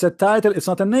meaning, it's a title, it's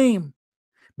not a name.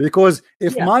 Because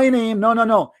if Yeah. my name,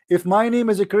 no. If my name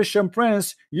is a Christian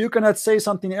prince, you cannot say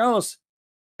something else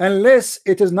unless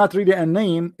it is not really a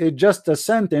name. It just a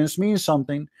sentence means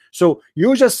something. So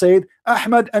you just said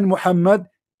Ahmad and Muhammad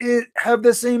have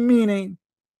the same meaning.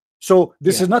 So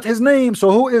this Yeah. is not his name.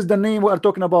 So who is the name we are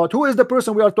talking about? Who is the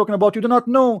person we are talking about? You do not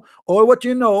know. Or what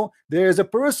you know, there is a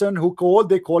person who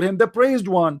they call him the praised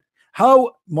one.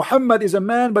 How Muhammad is a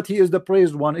man, but he is the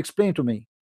praised one? Explain to me.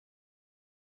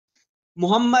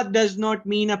 Muhammad does not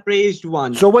mean a praised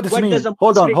one. So what does it What does mean? a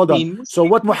Hold on, mushrik hold on. mean? So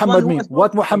what Mushrik means one Muhammad who mean? has no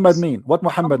What Muhammad praise. mean? What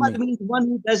Muhammad Muhammad mean? means one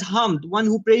who does hamd, one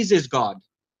who praises God.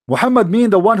 Muhammad mean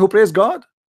the one who praised God?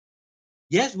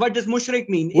 Yes, what does mushrik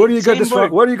mean? Where do you It's get same this word.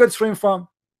 from? Where do you get this from?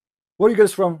 Where do you get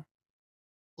this from?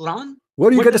 Quran. Where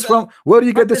do you What get does this from? Where do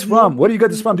you what get this does from? Where do mu'min you get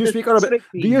this mean? from? What Do you does speak Arabic?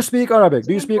 mushrik Do you mean? speak Arabic?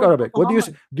 Do you Same speak word for Arabic? What do you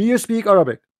Muhammad. do you speak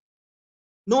Arabic?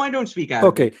 No, I don't speak Arabic.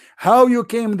 Okay, how you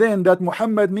came then that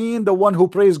Muhammad mean the one who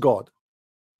praised God?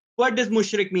 What does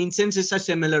mushrik mean, since it's a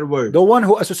similar word? The one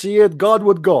who associate God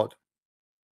with God.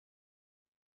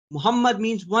 Muhammad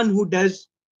means one who does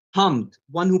hamd,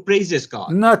 one who praises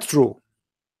God. Not true.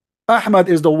 Ahmad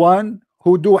is the one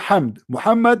who do hamd.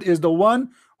 Muhammad is the one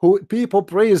who people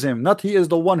praise him, not he is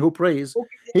the one who praise.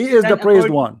 Okay, He is the then praised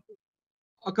one.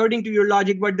 according to your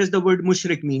logic, what does the word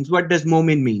mushrik means? What does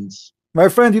mu'min means? My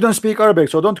friend, you don't speak Arabic,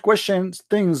 so don't question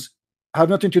things have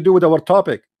nothing to do with our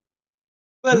topic.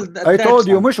 Well, I that's told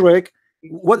you fine. mushrik.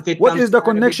 If it What comes is the to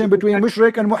Arabic, connection because between that's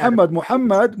mushrik and Muhammad?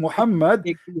 Arabic. Muhammad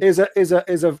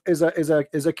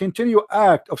is a continual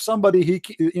act of somebody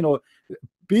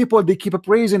people they keep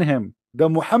praising him. The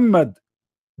Muhammad,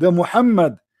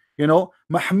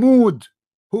 Mahmoud.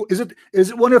 Who is it? Is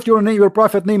it one of your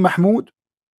prophet name Mahmoud?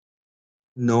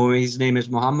 No, his name is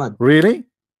Muhammad. Really?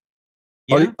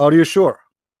 Yeah, Are you sure?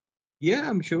 yeah,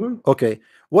 I'm sure. Okay.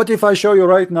 What if I show you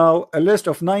right now a list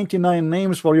of 99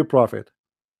 names for your prophet?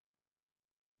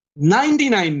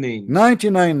 99 names.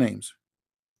 99 names.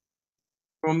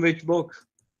 From which book?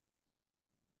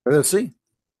 Let's see.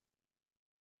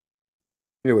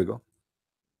 Here we go.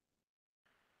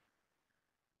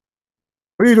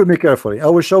 Read with me carefully. I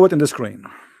will show it in the screen.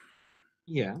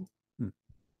 Yeah.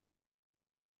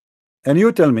 And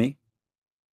you tell me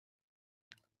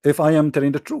if I am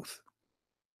telling the truth.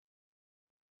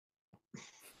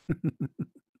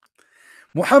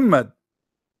 Muhammad,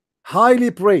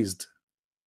 highly praised.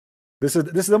 This is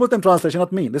the Muslim translation,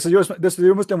 not me. This is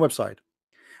your Muslim website.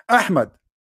 Ahmad,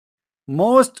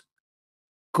 most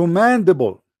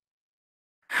commendable.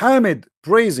 Hamid,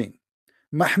 praising.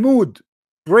 Mahmud,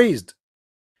 praised.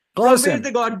 From where Qasim,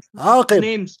 they got Aqib,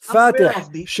 names? I'm aware Fatih,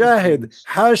 of these Shahid, names.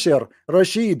 Hashir,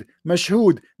 Rashid,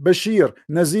 Mashhud, Bashir,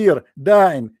 Nazir,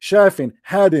 Da'in, Shafin,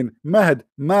 Hadin, Mahd,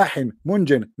 Mahin,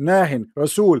 Munjin, Nahin,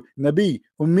 Rasul, Nabi,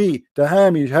 Ummi,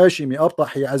 Tahami, Hashimi,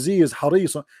 Abtahi, Aziz,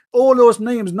 Haris. All those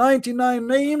names, 99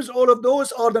 names, all of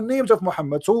those are the names of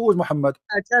Muhammad. So who was Muhammad?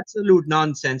 That's absolute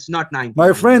nonsense. Not 99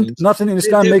 My friend, names. nothing in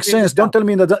Islam They makes made sense. it up.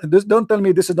 Don't tell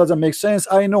me this doesn't make sense.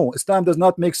 I know Islam does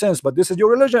not make sense, but this is your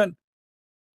religion.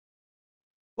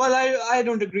 Well, I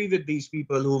don't agree with these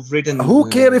people who've written. Who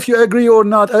care if you agree or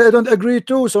not? I don't agree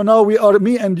too. So now we are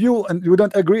me and you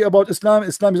don't agree about Islam.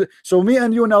 Islam is so me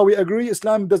and you now we agree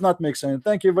Islam does not make sense.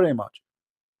 Thank you very much.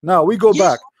 Now we go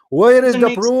back. Where is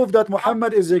the proof that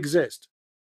Muhammad is exist?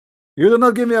 You do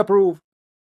not give me a proof.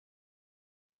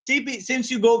 CP,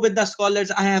 since you go with the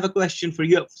scholars, I have a question for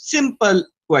you. Simple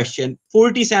question.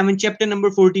 47, chapter number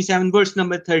 47, verse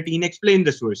number 13. Explain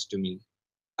this verse to me.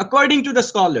 According to the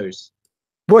scholars,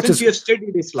 What since is you have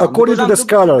studied Islam, according because to I'm the looking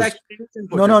for the scholars? explanation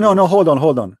for No, that no, no, no. verse. Hold on,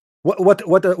 hold on.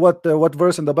 What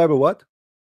verse in the Bible? What?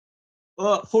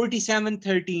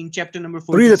 47:13, chapter number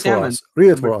Read it for 47. us. Read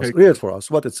it Number for us. 13. Read it for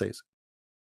us. What it says.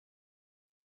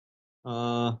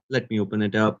 Let me open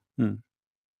it up. Hmm.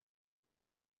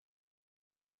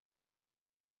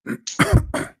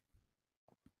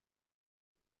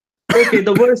 Okay,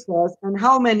 the verse was, and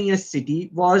how many a city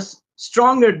was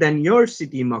stronger than your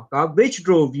city, Makkah, which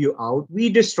drove you out? We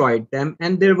destroyed them,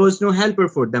 and there was no helper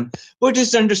for them. What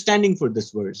is the understanding for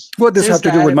this verse? What does Since have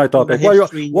to the do with my Arabs know the topic?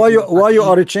 history and the Why you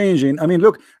hadith, are changing? I mean,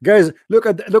 look, guys, look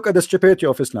at the stupidity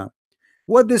of Islam.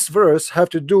 What this verse have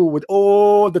to do with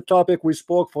all the topic we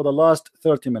spoke for the last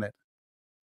 30 minutes?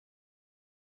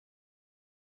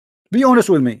 Be honest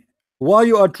with me. Why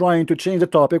you are trying to change the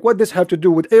topic? What this have to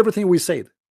do with everything we said?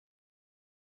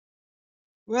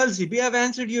 well, see, we have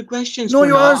answered your questions No, for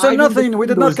you now. answer I don't nothing. We dispute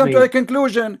did not those come to a names.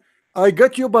 conclusion. I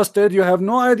got you busted. You have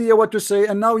no idea what to say,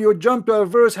 and now you jump to a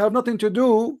verse have nothing to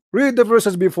do. Read the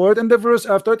verses before it, and the verse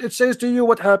after it. It says to you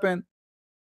what happened.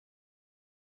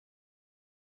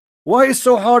 Why is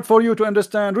so hard for you to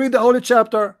understand? Read the holy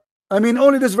chapter. I mean,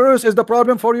 only this verse is the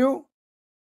problem for you.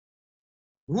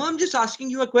 No, I'm just asking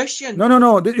you a question. No, no,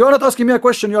 no. You are not asking me a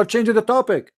question. You are changing the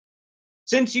topic.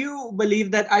 Since you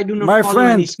believe that I do not My follow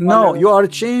any friend, no, scholar you are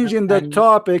changing the and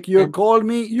topic. You call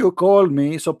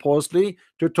me supposedly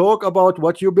to talk about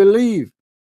what you believe.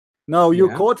 Now you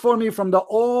yeah. quote for me from the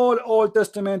Old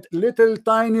Testament, little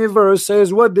tiny verse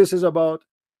says what this is about.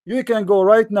 You can go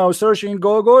right now, search in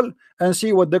Google and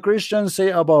see what the Christians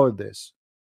say about this.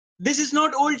 This is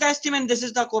not Old Testament, this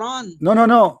is the Quran. No, no,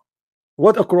 no.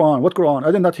 What a Quran? What Quran?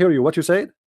 I did not hear you. What you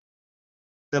said?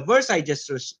 The verse I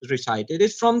just recited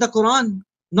is from the Quran,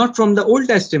 not from the Old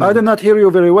Testament. I did not hear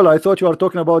you very well. I thought you were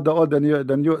talking about the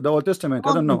Old Testament.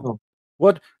 I don't know. No.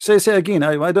 What? Say again.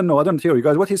 I don't know. I don't hear you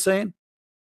guys. What he's saying?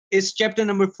 It's chapter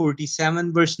number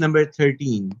 47, verse number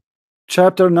 13.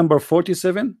 Chapter number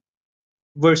 47,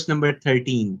 verse number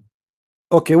 13.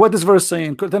 Okay, what is verse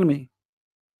saying? Tell me.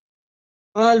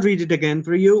 I'll read it again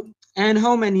for you. And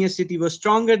how many a city was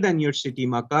stronger than your city,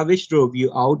 Makkah, which drove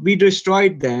you out? We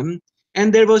destroyed them,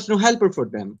 and there was no helper for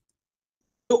them.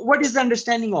 So what is the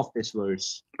understanding of this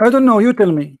verse? I don't know. You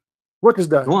tell me. What is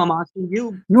that? No, I'm asking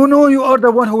you. No, you are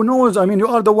the one who knows. I mean, you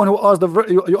are the one who asked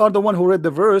you are the one who read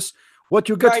the verse. What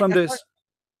you get Right, from this?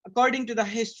 According to the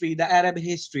history, the Arab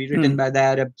history written by the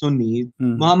Arab Sunnis,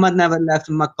 Muhammad never left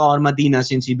Makkah or Medina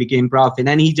since he became prophet,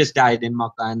 and he just died in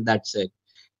Makkah, and that's it.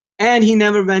 And he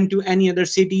never went to any other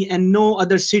city, and no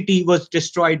other city was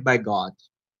destroyed by God.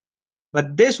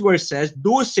 But this verse says,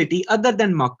 those cities other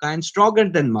than Makkah and stronger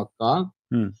than Makkah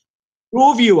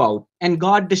drove you out, and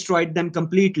God destroyed them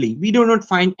completely. We do not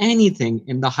find anything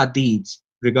in the hadiths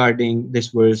regarding this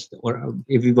verse, or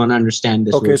if we want to understand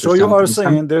this verse. Okay, so you are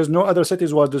saying there's no other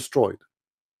cities was destroyed.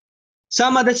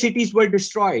 Some other cities were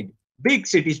destroyed. Big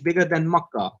cities, bigger than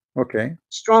Makkah. Okay.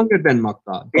 Stronger than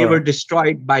Makkah. They were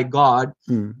destroyed by God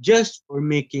just for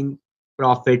making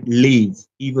Prophet leave.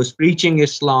 He was preaching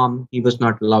Islam. He was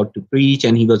not allowed to preach,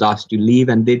 and he was asked to leave,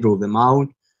 and they drove him out.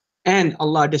 And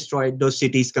Allah destroyed those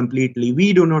cities completely.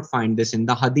 We do not find this in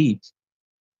the hadith.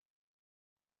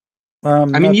 I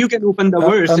mean, you can open the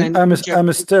verse and I'm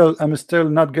still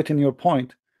not getting your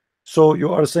point. So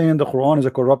you are saying the Quran is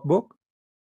a corrupt book?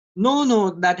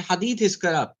 No, that hadith is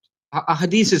corrupt. A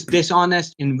hadith is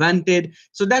dishonest, invented.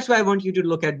 So that's why I want you to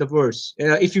look at the verse.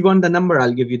 If you want the number,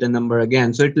 I'll give you the number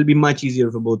again. So it will be much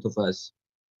easier for both of us.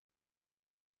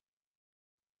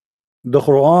 The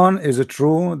Quran is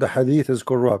true, the hadith is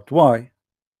corrupt. Why?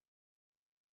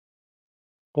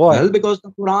 Well, because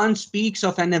the Quran speaks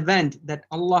of an event that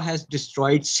Allah has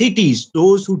destroyed cities,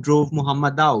 those who drove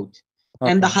Muhammad out.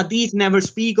 And the hadith never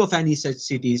speak of any such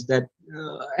cities, that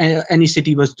any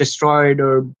city was destroyed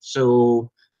or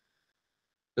so.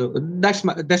 So that's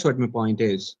what my point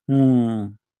is.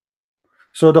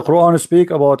 So the Quran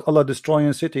speak about Allah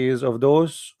destroying cities of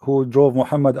those who drove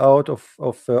Muhammad out of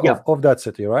that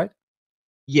city, right?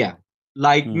 Yeah,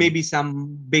 like maybe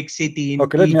some big city in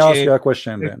Okay, let me ask you a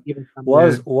question then.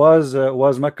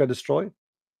 Was Mecca destroyed?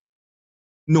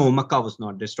 No, Makkah was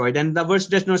not destroyed, and the verse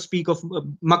does not speak of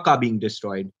Makkah being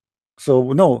destroyed.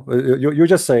 So no, you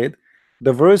just said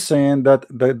the verse saying that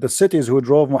the cities who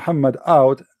drove Muhammad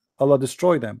out, Allah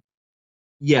destroyed them.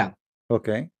 Yeah.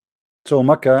 Okay. So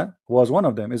Makkah was one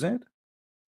of them, isn't it?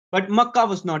 But Makkah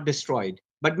was not destroyed.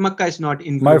 But Makkah is not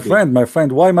included. My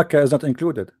friend, why Makkah is not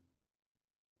included?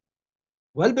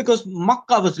 Well, because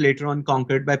Makkah was later on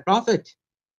conquered by Prophet.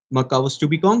 Makkah was to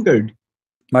be conquered.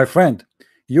 My friend,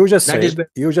 you just That is said, where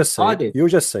you just said, started. you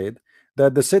just said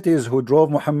that the cities who drove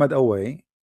Muhammad away,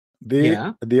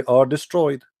 Yeah. they are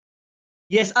destroyed.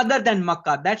 Yes, other than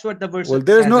Makkah. That's what the verse Well,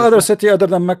 there is says no as other well. city other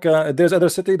than Mecca. There's other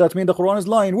city. That means the Quran is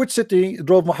lying. Which city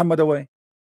drove Muhammad away?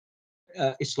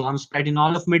 Islam spread in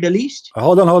all of Middle East.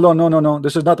 Hold on, hold on. No, no, no.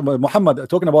 This is not Muhammad.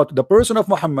 Talking about the person of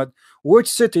Muhammad. Which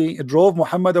city drove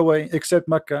Muhammad away except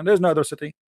Mecca? There's no other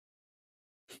city.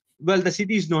 Well, the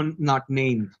city is not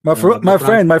named. My, The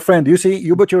Quran. my friend, you see,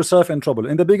 you put yourself in trouble.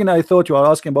 In the beginning, I thought you are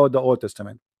asking about the Old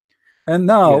Testament, and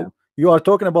Yeah. now you are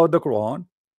talking about the Quran,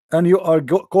 and you are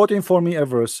quoting for me a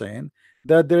verse saying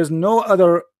that there is no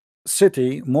other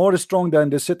city more strong than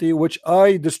the city which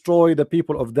I destroy the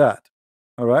people of that.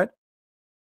 All right.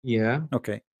 Yeah.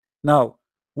 Okay. Now,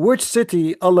 which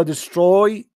city Allah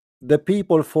destroy the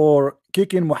people for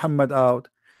kicking Muhammad out?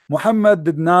 Muhammad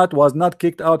was not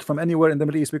kicked out from anywhere in the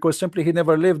Middle East because simply he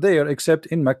never lived there except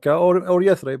in Mecca or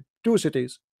Yathrib, two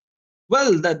cities.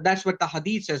 Well, that's what the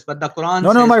Hadith says, but the Quran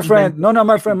No, no, says my he went friend. to No, no,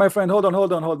 my city. friend. My friend. Hold on,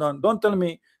 hold on, hold on. Don't tell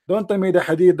me the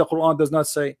Hadith, the Quran does not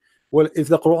say. Well, if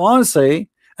the Quran say,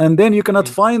 and then you cannot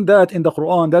Yeah. find that in the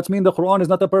Quran, that means the Quran is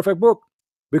not a perfect book.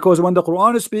 Because when the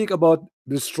Quran speak about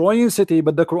destroying city,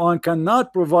 but the Quran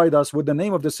cannot provide us with the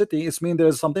name of the city, it means there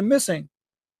is something missing.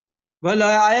 Well,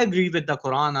 I agree with the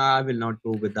Quran. I will not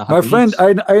go with the My friend,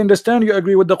 Hadiths. I understand you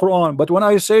agree with the Quran, but when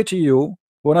I say to you,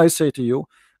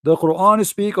 the Quran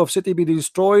speak of city be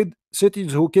destroyed,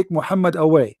 cities who kick Muhammad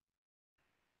away.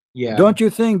 Yeah. Don't you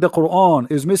think the Quran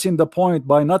is missing the point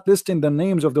by not listing the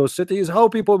names of those cities? How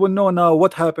people will know now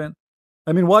what happened?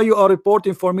 I mean, why you are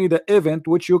reporting for me the event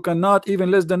which you cannot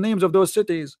even list the names of those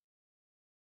cities?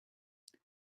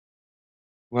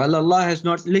 Well, Allah has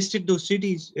not listed those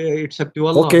cities. It's up to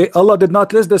Allah. Okay, Allah did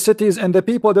not list the cities and the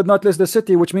people did not list the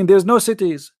city, which means there's no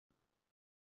cities.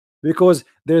 Because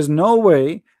there's no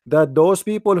way that those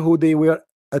people who they were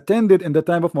attended in the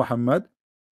time of Muhammad,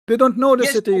 they don't know the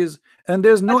Yes, cities, and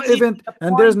there's no but see, event, the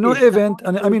and there's point no is, the event. point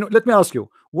And I is, mean, let me ask you,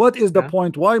 what is the yeah,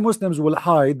 point why Muslims will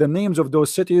hide the names of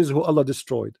those cities who Allah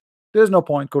destroyed? There's no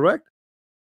point, correct?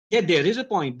 yeah, there is a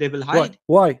point. They will Why? hide.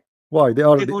 Why?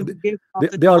 They're going to give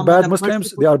Prophet They are Muhammad bad a Muslims.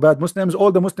 merciful. They are bad Muslims.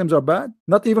 All the Muslims are bad.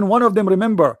 Not even one of them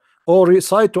remember or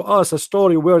recite to us a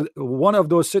story where one of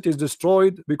those cities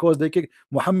destroyed because they kicked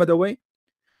Muhammad away.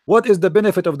 What is the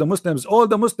benefit of the Muslims? All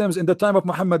the Muslims in the time of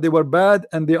Muhammad, they were bad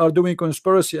and they are doing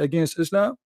conspiracy against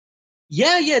Islam.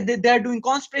 Yeah, yeah, they're doing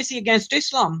conspiracy against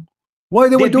Islam. Why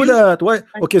they They will do abuse. that? Why?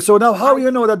 Okay, so now how I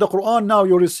you know that the Quran now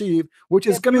you receive, which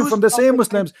they is coming abuse from the same Prophet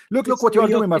Muslims? the Look what you are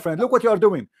story of doing, my friend. Islam. Look what you are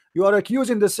doing. You are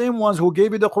accusing the same ones who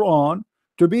gave you the Quran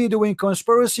to be doing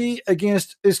conspiracy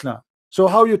against Islam. So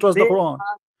how you trust the They Quran?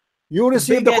 are You the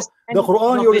receive biggest The enemies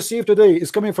Quran of you Islam. receive today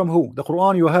is coming from who? The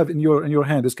Quran you have in your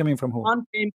hand is coming from who? Quran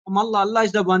came from Allah. Allah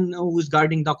is the one who is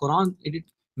guarding the Quran.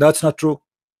 That's not true.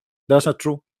 That's not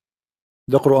true.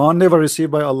 The Quran never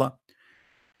received by Allah.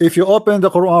 If you open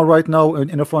the Quran right now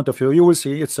in front of you, you will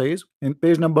see it says in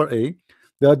page number A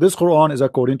that this Quran is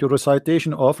according to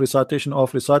recitation of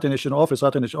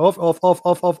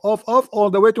all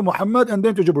the way to Muhammad and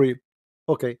then to Jibreel.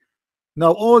 Okay,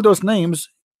 now all those names,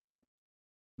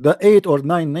 the 8 or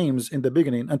 9 names in the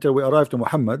beginning until we arrive to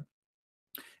Muhammad,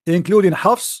 including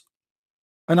Hafs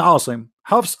and Asim.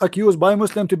 Hafs accused by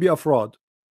Muslim to be a fraud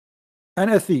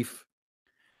and a thief.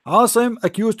 Asim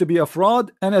accused to be a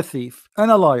fraud and a thief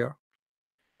and a liar.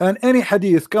 And any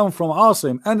hadith come from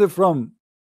Asim and from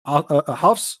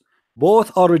Hafs,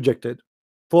 both are rejected,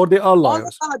 for they are All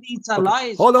liars. the hadiths are Okay,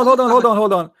 lies. hold on, All of the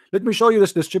hold on. Let me show you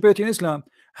this stupidity in Islam.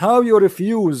 How you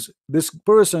refuse this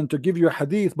person to give you a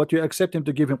hadith, but you accept him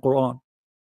to give him Quran?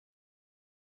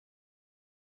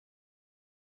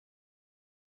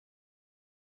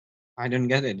 I don't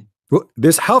get it.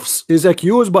 This Hafs is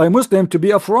accused by Muslim to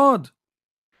be a fraud.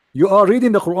 You are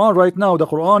reading the Quran right now. The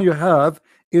Quran you have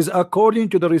is according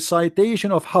to the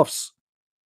recitation of Hafs.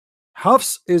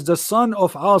 Hafs is the son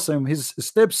of Asim, his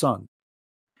stepson.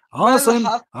 Well,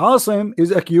 Asim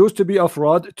is accused to be a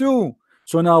fraud too.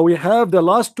 So now we have the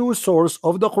last two source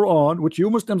of the Quran, which you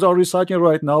Muslims are reciting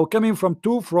right now, coming from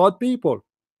two fraud people.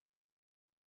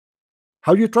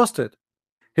 How do you trust it?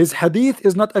 His hadith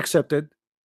is not accepted.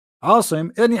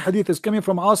 Asim, any hadith is coming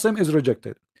from Asim is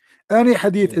rejected. Any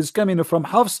hadith yeah. is coming from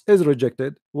Hafs is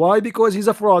rejected. Why? Because he's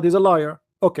a fraud, he's a liar.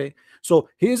 Okay, so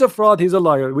he's a fraud, he's a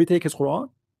liar. We take his Quran.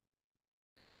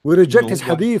 We reject No, his why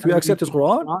hadith, we would you accept his take his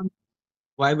Quran. Quran?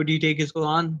 Why would you take his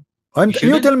Quran? You And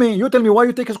shouldn't. you tell me why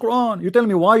you take his Quran. You tell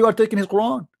me why you are taking his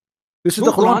Quran. This is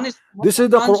No, the Quran. Quran is This is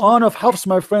the Quran's Quran of Hafs,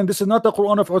 my friend. This is not the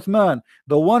Quran of Uthman.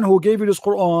 The one who gave you this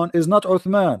Quran is not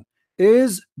Uthman.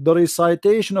 Is the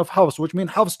recitation of Hafs, which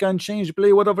means Hafs can change,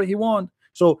 play whatever he wants.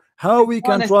 So how we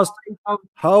can trust?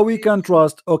 How we can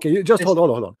trust? Okay, you just hold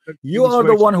on. You are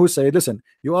the one who said, listen,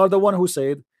 you are the one who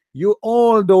said, you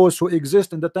all those who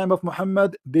exist in the time of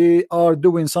Muhammad, they are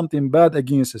doing something bad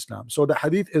against Islam. So the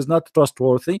hadith is not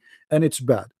trustworthy and it's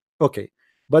bad. Okay,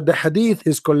 but the hadith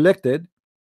is collected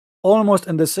almost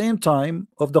in the same time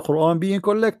of the Quran being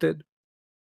collected.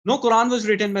 No, Quran was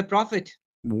written by Prophet.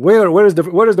 Where is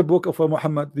the book of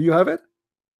Muhammad? Do you have it?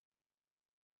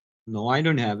 No, I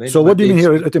don't have it. So what do you mean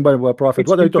here is written by a prophet?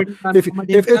 What are you talking?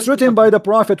 If it's written by the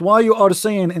prophet, why you are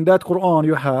saying in that Quran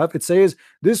you have, it says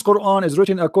this Quran is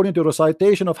written according to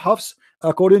recitation of Hafs,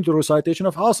 according to recitation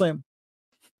of Hasim.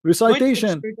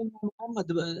 Recitation.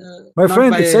 My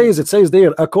friend, it says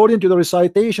there, according to the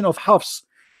recitation of Hafs,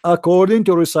 according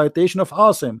to recitation of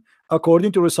Hasim,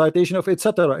 according to recitation of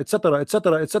etc., etc.,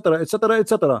 etc., etc., etc.,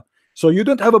 etc. So you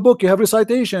don't have a book, you have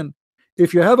recitation.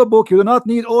 If you have a book, you do not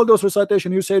need all those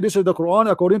recitation. You say this is the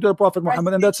Quran according to the Prophet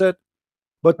Muhammad, and that's it.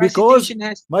 But because,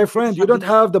 my friend, you don't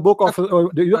have the book of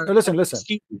listen,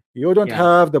 you don't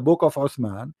have the book of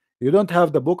Uthman, you don't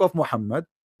have the book of Muhammad.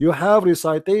 You have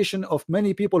recitation of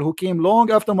many people who came long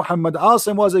after Muhammad.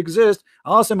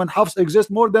 Asim and Hafs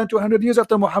exist more than 200 years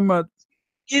after Muhammad.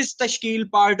 Is tashkil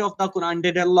part of the Quran?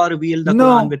 Did Allah reveal the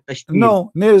Quran with tashkil?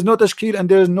 No, there is no tashkil and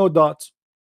there is no dots.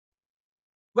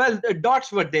 Well, the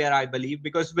dots were there, I believe,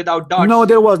 because without dots, no,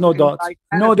 there was no dots.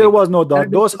 No, there was no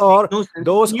dot. Those are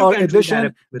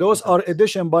addition. Those are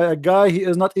addition by a guy. He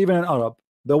is not even an Arab.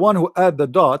 The one who add the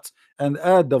dots and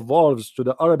add the vowels to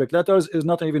the Arabic letters is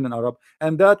not even an Arab,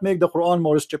 and that make the Quran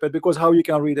more stupid, because how you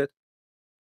can read it?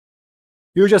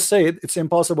 You just said it's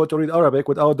impossible to read Arabic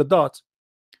without the dots,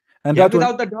 and that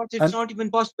without the dots, it's not even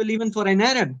possible even for an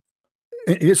Arab.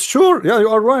 It's sure, yeah, you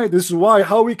are right. This is why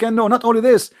how we can know. Not only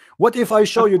this, what if I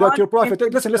show you that your prophet?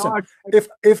 Listen.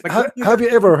 If have you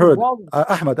ever heard,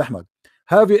 Ahmad?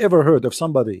 Have you ever heard of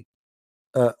somebody?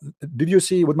 Did you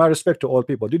see, with my respect to all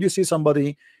people, did you see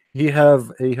somebody he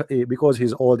have a because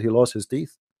he's old he lost his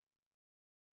teeth?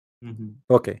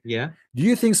 Okay. Yeah. Do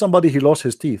you think somebody he lost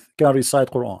his teeth can recite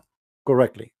Quran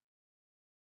correctly?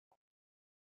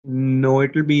 No,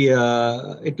 it will be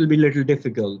a little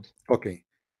difficult. Okay.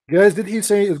 Guys, did he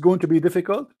say it's going to be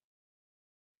difficult?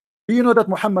 Do you know that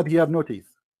Muhammad he have no teeth?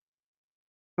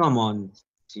 Come on,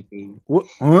 CP.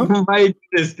 Huh? Why do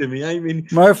this to me? I mean,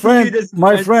 my friend,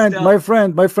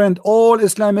 all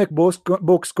Islamic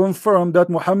books confirm that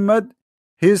Muhammad,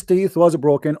 his teeth was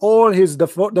broken. All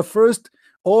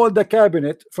the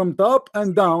cabinet from top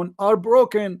and down are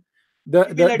broken.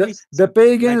 The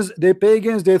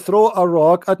pagans they throw a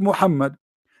rock at Muhammad,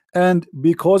 and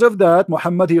because of that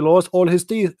Muhammad he lost all his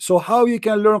teeth. So how you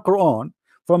can learn Quran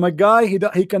from a guy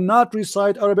he cannot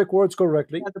recite Arabic words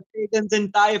correctly? The pagans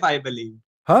in Taif, I believe.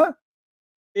 Huh?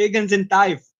 Pagans in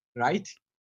Taif, right?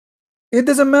 It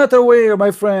doesn't matter where, my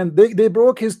friend. They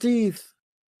broke his teeth.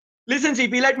 Listen,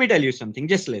 CP, let me tell you something.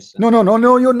 Just listen.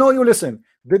 No, you listen.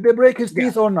 Did they break his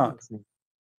teeth or not?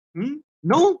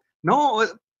 No.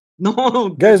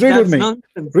 Guys, read with me.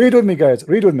 Nonsense. Read with me, guys.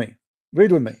 Read with me.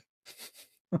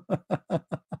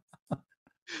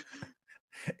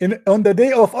 On the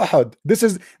day of Uhud, this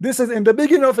is in the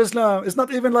beginning of Islam. It's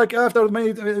not even like after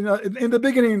in the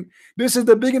beginning. This is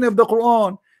the beginning of the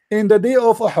Quran. In the day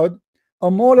of Uhud,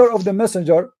 a molar of the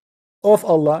messenger of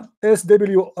Allah,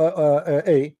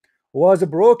 SWA, was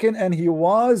broken and he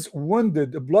was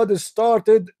wounded. Blood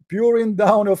started pouring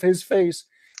down of his face,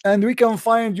 and we can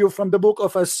find you from the book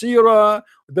of As-Sirah,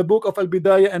 the book of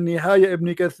Al-Bidayah and Nihaya,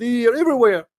 Ibn Kathir,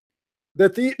 everywhere. The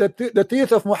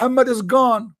teeth of Muhammad is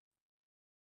gone.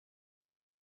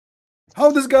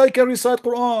 How this guy can recite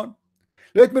Quran?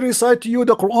 Let me recite to you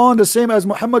the Quran the same as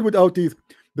Muhammad without teeth.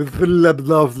 How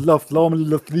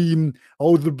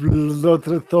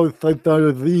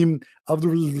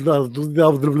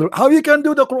you can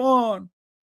do the Quran?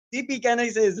 CP, can I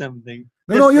say something?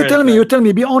 No, you tell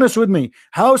me, be honest with me.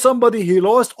 How somebody he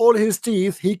lost all his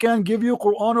teeth, he can give you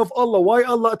Quran of Allah? Why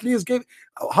Allah at least gave?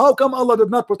 How come Allah did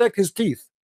not protect his teeth?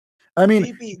 I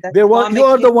mean, you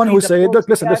are the one who said that.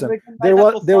 Listen. There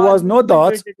was no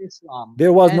dots.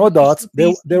 There was no dots.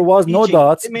 There was no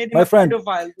dots. My friend,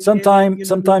 sometime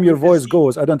your voice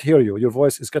goes. I don't hear you. Your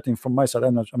voice is cutting from my side.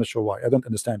 I'm not sure why. I don't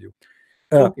understand you.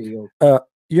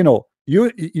 You know,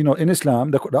 in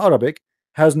Islam, the Arabic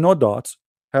has no dots,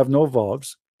 have no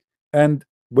vowels, and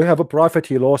we have a prophet.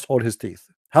 He lost all his teeth.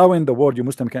 How in the world you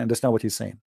Muslim can understand what he's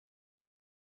saying?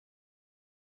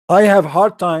 I have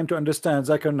hard time to understand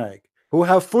Zakir Naik, who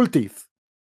have full teeth.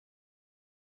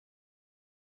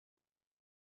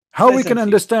 How we Listen can to you.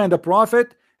 understand the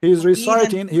prophet? He's He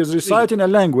has reciting a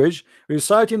language,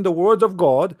 reciting the words of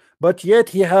God, but yet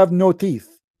he have no teeth.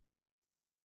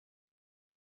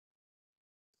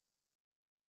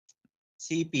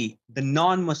 CP, the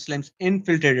non-Muslims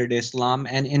infiltrated Islam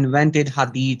and invented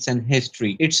hadiths and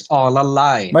history. It's all a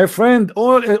lie. My friend,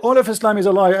 all of Islam is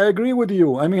a lie. I agree with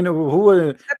you. I mean,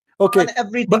 who? Okay,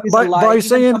 Everything is a lie. by Even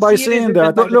saying kafir is that, written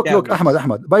by the look, devils.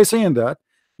 Ahmad, by saying that,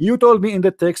 you told me in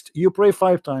the text you pray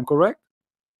 5 times, correct?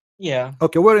 Yeah.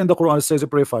 Okay, where in the Quran it says you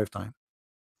pray 5 times?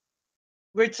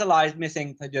 Which salah is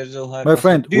missing? Fajr, Zuhr, My Asr?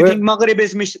 friend, Do you think Maghrib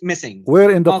is missing?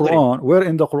 where in the Maghrib. Quran? Where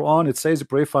in the Quran it says you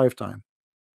pray 5 times?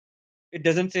 It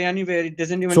doesn't say anywhere. It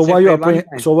doesn't even So say why you pray are praying? one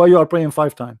time. So why you are praying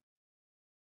 5 times?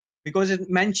 Because it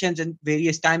mentions in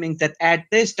various timings that at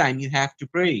this time you have to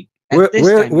pray. At this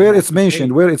time you Where have it's to pray.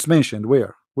 mentioned? Where it's mentioned?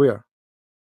 Where?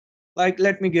 Like,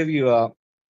 let me give you a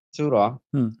surah.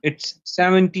 Hmm. It's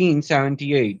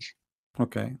 1778.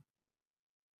 Okay.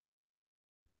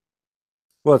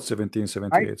 What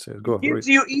 1778 says? Go It gives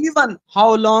read. you even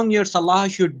how long your salah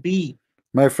should be.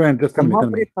 My friend, just The tell me.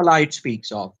 Maghrib salah it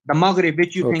speaks of. The Maghrib,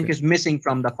 which you think Okay. is missing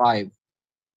from the 5.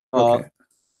 Okay.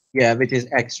 Yeah, which is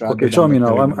extra. Okay, other show than me the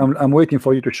now. third one. I'm waiting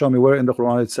for you to show me where in the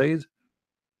Quran it says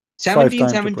 5 times to pray.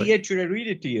 1778, should I read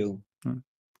it to you?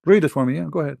 Read it for me. Yeah,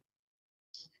 go ahead.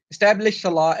 Establish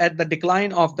salah at the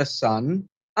decline of the sun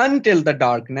until the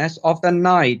darkness of the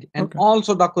night, and Okay.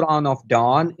 also the Quran of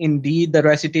dawn. Indeed, the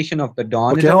recitation of the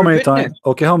dawn Okay, is how our many witness. times?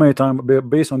 Okay, how many times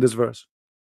based on this verse?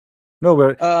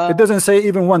 Nowhere. It doesn't say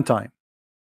even 1 time.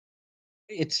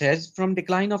 It says from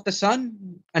decline of the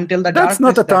sun until the That's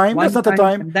darkness. not a time. That's one not a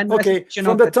time. And then Okay, recitation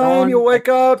from of the time dawn, you wake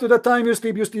up to the time you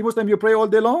sleep Muslim, you pray all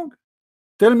day long?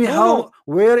 Tell me No,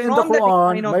 where in the from the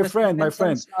Quran, decline of my the sun, friend, when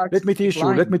sun starts let me to teach you.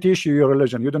 Let decline. me teach you your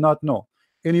religion. You do not know.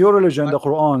 In your religion, What?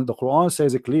 the Quran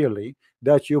says clearly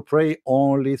that you pray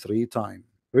only 3 times.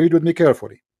 Read with me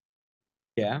carefully.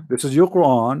 Yeah. This is your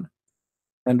Quran,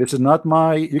 and this is not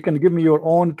my. You can give me your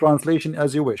own translation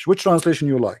as you wish. Which translation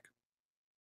you like?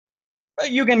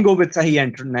 You can go with Sahih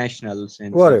International since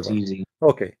it's Whatever. easy.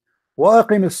 Okay.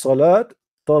 وأقم الصلاة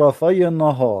طرفي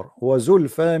النهار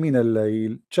وزلفى من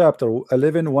الليل. Chapter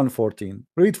 11, 114.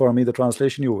 Read for me the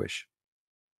translation you wish.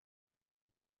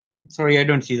 Sorry, I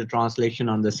don't see the translation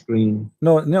on the screen.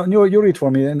 No, you read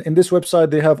for me. In this website,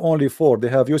 they have only 4. They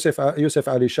have Yusuf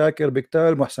Ali Shakir,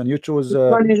 Biktal, Muhsan. You choose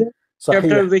Which one is it? Chapter,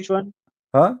 Sahih. which one?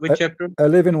 Huh? Which chapter?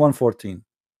 11, 114.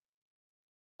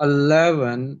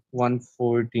 11,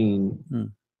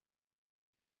 114.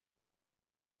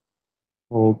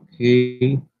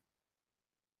 Okay.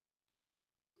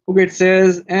 Okay, it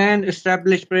says, and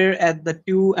establish prayer at the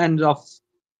 2 ends of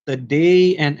the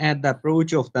day and at the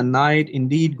approach of the night.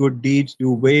 Indeed, good deeds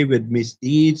do away with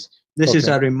misdeeds. This is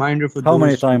Okay. a reminder for How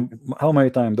many those. How many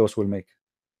time those will make?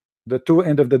 The 2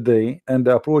 end of the day and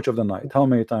the approach of the night. How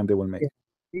many time they will make?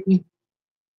 3.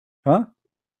 Huh?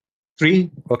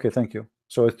 3. Okay, thank you.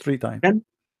 So it's 3 times.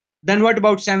 Then what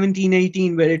about 17,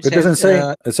 18, where it It doesn't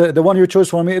says say. The one you chose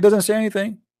for me. It doesn't say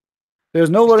anything. There's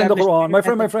nowhere in the establish Quran.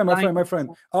 prayer at the My friend.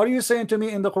 Are you saying to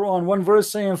me in the Quran one verse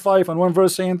saying 5 and one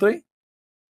verse saying 3?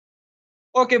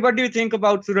 Okay, what do you think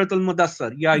about Surah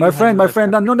Al-Mudassar? Yeah, My friend,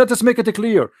 Mudassar. no, let us make it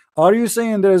clear. Are you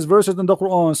saying there's verses in the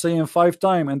Quran saying 5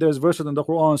 times and there's verses in the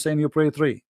Quran saying you pray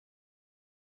 3?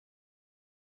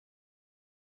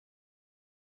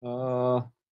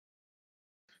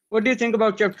 What do you think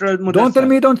about chapter Al-Mudassar? Don't tell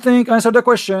me don't think. Answer the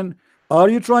question. Are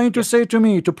you trying to say to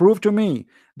me, to prove to me,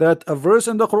 that a verse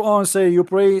in the Quran say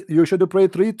you should pray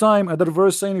 3 times, other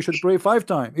verse saying you should pray 5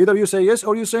 times? Either you say yes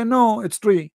or you say no, it's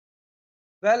 3.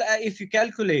 Well, if you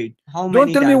calculate how many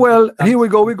Don't tell me, times well, here we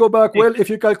go back. Well, if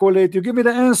you calculate, you give me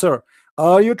the answer.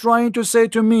 Are you trying to say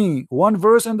to me one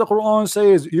verse in the Quran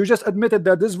says, you just admitted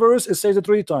that this verse it says it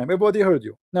 3 times, everybody heard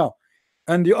you now,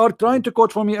 and you are trying to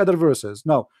quote for me other verses.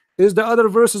 Now, is the other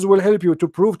verses will help you to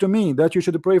prove to me that you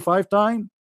should pray 5 times?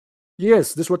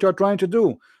 Yes, this is what you are trying to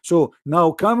do. So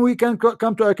now we can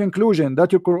come to a conclusion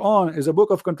that your Quran is a book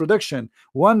of contradiction.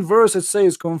 One verse it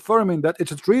says confirming that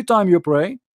it's 3 times you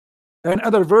pray, and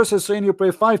other verses saying you pray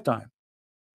 5 times.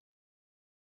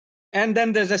 And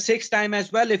then there's a 6th time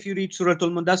as well if you read Surah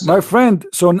Al-Mudassar. My friend,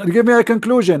 so give me a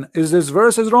conclusion. Is this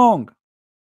verse is wrong?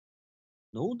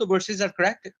 No, the verses are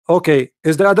correct. Okay,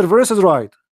 is the other verses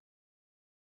right?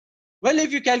 Well,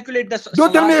 if you calculate the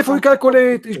don't tell me if we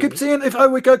calculate. You keep saying if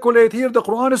we calculate. Here the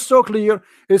Quran is so clear.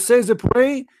 It says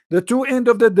pray the 2 end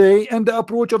of the day and the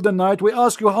approach of the night. We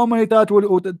ask you how many time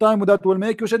that will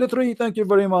make. You said 3. Thank you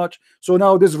very much. So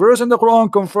now this verse in the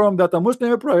Quran confirmed that a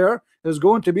Muslim prayer is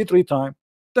going to be 3 times.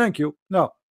 Thank you.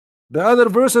 Now the other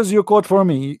verses you quote for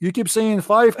me, you keep saying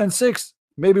 5 and 6.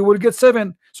 Maybe we'll get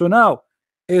 7. So now,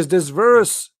 is this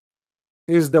verse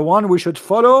is the one we should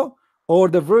follow, or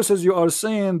the verses you are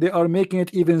saying they are making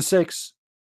it even 6?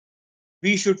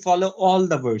 We should follow all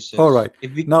the verses. All right.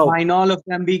 If we Now, combine all of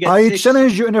them, we get I 6.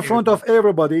 challenge you in front of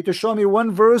everybody to show me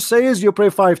one verse says you pray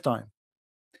 5 times.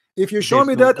 If you show There's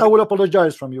me no that, I verse. will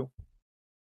apologize from you.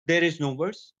 There is no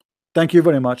verse. Thank you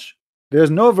very much. There's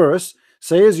no verse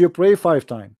says you pray 5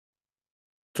 times.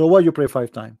 So why you pray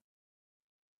 5 times?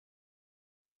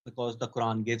 Because the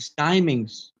Quran gives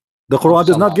timings. The Quran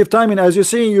does not Salah. give timing, as you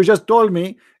see. You just told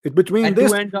me it between At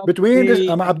this, two ends of between this. day,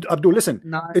 Abdul, listen.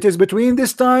 night. It is between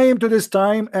this time to this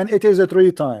time, and it is a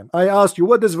 3 time. I asked you,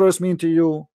 what does verse mean to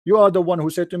you? You are the one who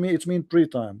said to me it means 3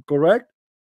 times. Correct?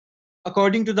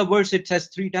 According to the verse, it says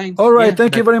 3 times. All right. Yeah,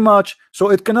 Thank you very much. So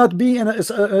it cannot be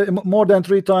in more than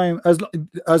 3 times.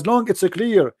 As long it's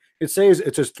clear. It says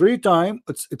it is 3 times.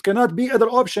 It cannot be other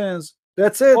options.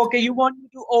 That's it. Okay, you want me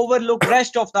to overlook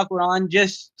rest of the Quran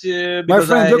just My because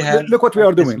friend, look what we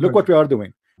are this doing. Look verse. what we are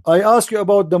doing. I asked you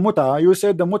about the muta. You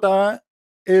said the muta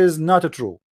is not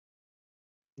true.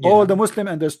 All Yeah. the Muslim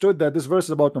understood that this verse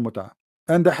is about the muta,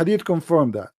 and the hadith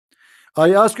confirmed that.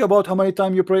 I asked you about how many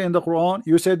times you pray in the Quran.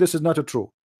 You said this is not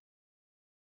true.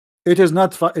 It is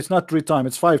not. It's not 3 times.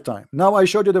 It's 5 times. Now I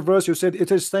showed you the verse. You said it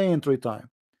is saying 3 times.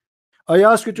 I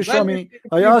asked you to show Well, me.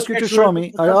 if I you asked look you to at show Surah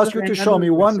me. I Al-Mudaththir asked you to and show other me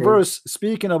one verses. verse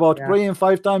speaking about Yeah. praying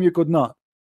 5 times. You could not.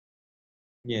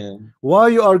 Yeah. Why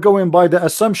you are going by the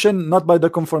assumption, not by the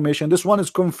confirmation? This one is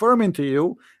confirming to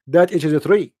you that it is a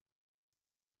 3.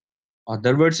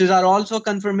 Other verses are also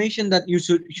confirmation that you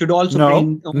should also pray No,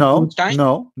 in no, those times.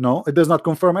 no, no. It does not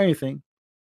confirm anything.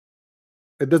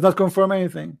 It does not confirm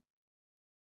anything.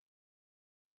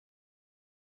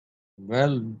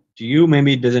 Well, to you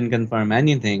maybe it doesn't confirm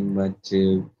anything, but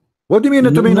What do you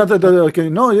mean to me? no, Not okay,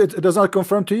 no, it does not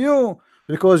confirm to you,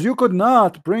 because you could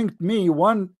not bring me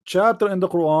one chapter in the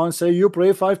Quran say you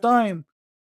pray 5 times.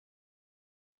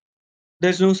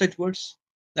 there's no such verse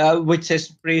which says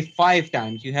pray 5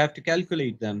 times. You have to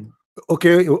calculate them.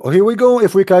 Okay, here we go.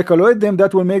 If we calculate them,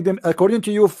 that will make them according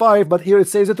to you 5, but here it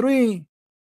says a 3.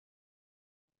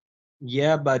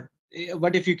 Yeah, but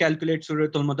what if you calculate Surah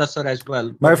Al-Mudaththir as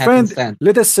well? My What friend, happens then?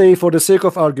 let us say for the sake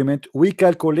of argument, we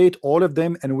calculate all of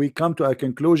them and we come to a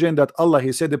conclusion that Allah,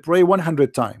 He said, pray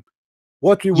 100 times.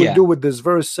 What we will Yeah. do with this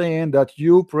verse saying that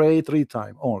you pray 3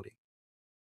 times only?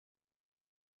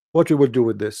 What we will do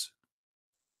with this?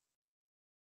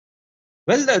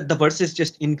 Well, the verse is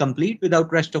just incomplete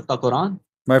without rest of the Quran.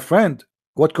 My friend,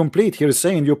 what complete here is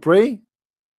saying you pray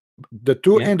the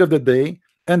 2 Yeah. end of the day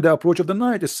and the approach of the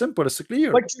night. It's simple, it's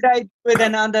clear. What should I do with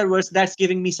another verse that's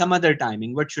giving me some other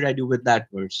timing? What should I do with that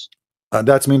verse?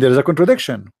 That means there is a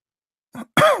contradiction.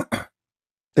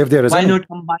 If there is Why any. not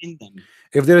combine them?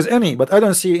 If there is any, but I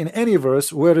don't see in any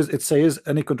verse where it says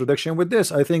any contradiction with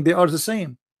this. I think they are the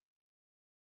same.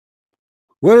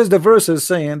 Where is the verses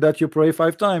saying that you pray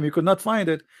 5 times? You could not find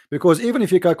it, because even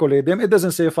if you calculate them, it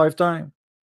doesn't say 5 times.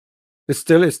 It's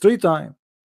 3 times.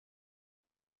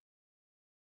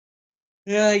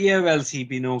 Yeah, well,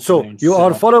 CP, no So comments. you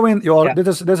are following. You are. Yeah.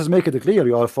 This is make it clear.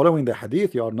 You are following the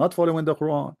hadith. You are not following the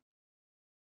Quran.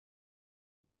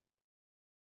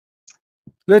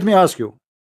 Let me ask you.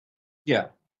 Yeah.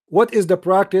 What is the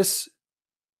practice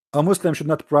a Muslim should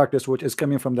not practice, which is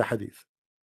coming from the hadith?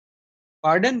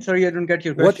 Pardon? Sorry, I don't get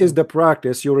your question. What is the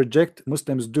practice you reject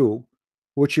Muslims do,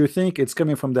 which you think it's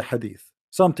coming from the hadith?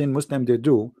 Something Muslim they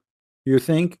do, you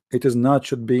think it is not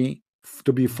should be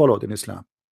to be followed in Islam.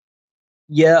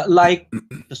 Yeah, like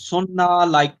the sunnah,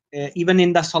 like even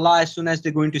in the salah, as soon as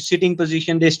they go into sitting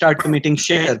position, they start committing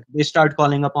shirk. They start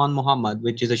calling upon Muhammad,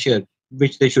 which is a shirk,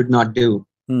 which they should not do.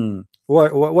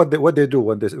 What they do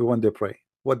when they pray?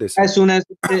 What they say? As soon as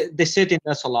they sit in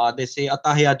the salah, they say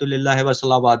Atahiyatu lillahi wa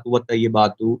salawatu wa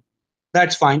tayyibatu.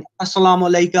 That's fine. Assalamu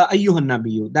alayka ayyuhan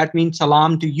nabiyyu. That means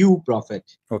salam to you, Prophet.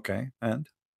 Okay, and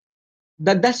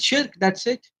That's shirk. That's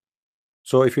it.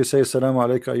 so if you say Assalamu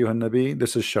alayka ayyuhan nabi,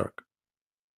 this is shirk.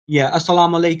 Yeah,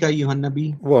 assalamu alayka ayyuhan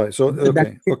nabi. Why? So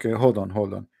okay, hold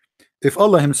on. If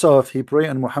Allah Himself He pray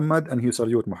on Muhammad and He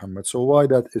salute Muhammad, so why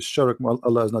that is shirk?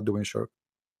 Allah is not doing shirk.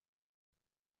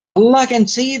 Allah can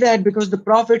say that because the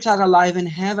prophets are alive in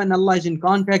heaven. Allah is in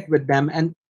contact with them.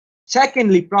 And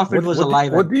secondly, Prophet was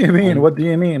alive. What do you mean? What do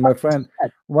you mean, my friend?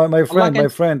 My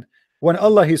friend. When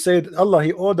Allah He said, Allah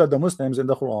He ordered the Muslims in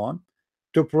the Quran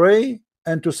to pray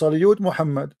and to salute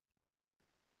Muhammad.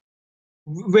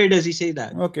 Where does He say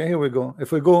that? Okay, here we go.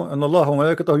 If we go, and Allah wa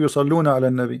malaikatahu yusalluna ala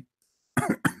nabi.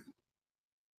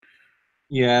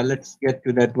 Yeah, let's get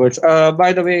to that verse.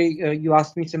 By the way, you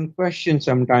asked me some questions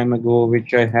some time ago,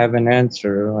 which I have an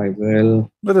answer. I will.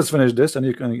 Let us finish this and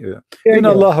you can. Yeah, إن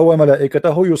yeah, الله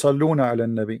وملائكته يصلون على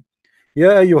النبي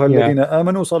يا أيها yeah, الذين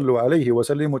آمنوا صلوا عليه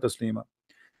وسلموا تسليما.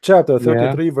 Chapter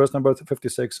yeah. 33, verse number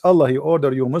 56. Allah, He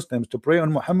ordered you Muslims to pray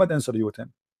on Muhammad and salute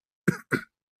him.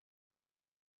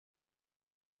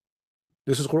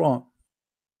 This is Quran.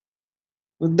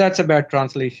 That's a bad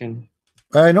translation.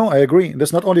 I know, I agree.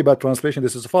 That's not only bad translation,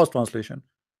 this is a false translation.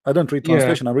 I don't read Yeah,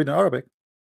 translation, I'm reading Arabic.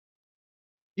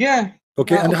 yeah.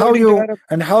 Okay, and According to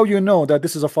Arab, how you know that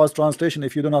this is a false translation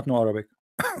if you do not know Arabic?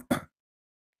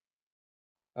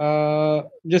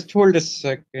 just hold a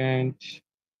second.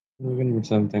 I'm gonna do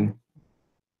something.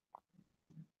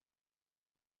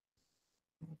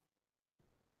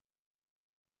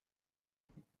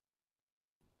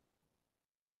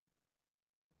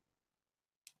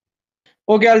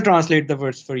 Okay, I'll translate the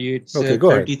verse for you. It's Okay,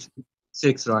 go ahead.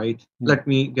 36, right? Hmm. Let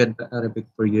me get the Arabic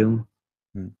for you.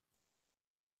 Hmm.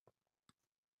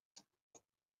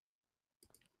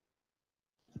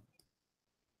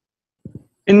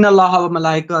 Inna Allaha wa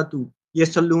malaikatu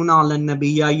yasalluna ala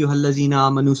nabi ya ayyuhallazina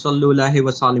amanu sallu alaihi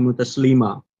wa sallimu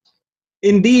taslima.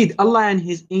 Indeed, Allah and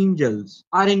His angels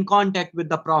are in contact with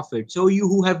the Prophet. So you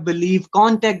who have believed,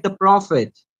 contact the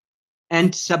Prophet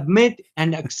and submit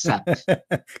and accept.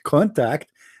 Contact.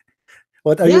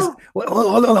 What are Yeah, you?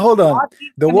 Hold on. God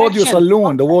needs The word connection.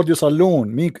 Yusalloon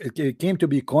mean it came to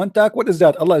be contact. What is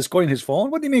that? Allah is calling His phone.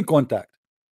 What do you mean contact?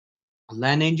 Allah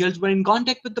and angels were in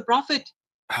contact with the Prophet.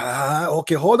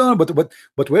 Okay, hold on.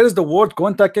 But where is the word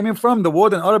contact coming from? The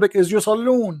word in Arabic is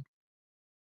Yusalloon.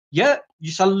 Yeah,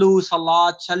 yusallu,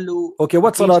 salat, sallu. Okay,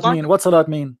 what It means salat mean? What salat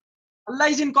mean? Allah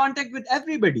is in contact with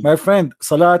everybody. My friend,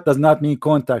 salat does not mean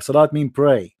contact. Salat mean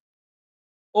pray.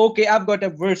 Okay, I've got a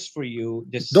verse for you.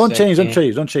 Just Don't change, don't second.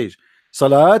 change, don't change.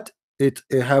 Salat, it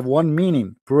have one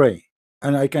meaning, pray.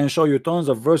 And I can show you tons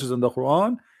of verses in the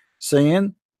Quran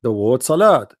saying the word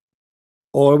salat.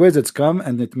 Always it's come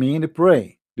and it mean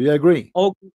pray. Do you agree?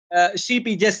 Okay,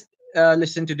 CP, just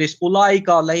listen to this.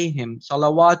 Ulaika alayhim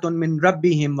salawatun min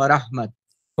rabbihim wa rahmat.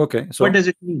 Okay, so What does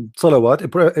it mean?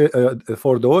 salawat,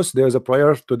 for those, there's a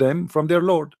prayer to them from their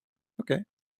Lord. Okay.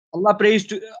 Allah prays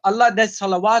to Allah, does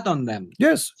salawat on them.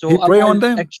 Yes, So He pray Allah on is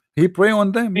them. He pray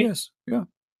on them. Yes, yeah.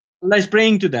 Allah is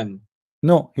praying to them.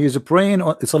 No, He is praying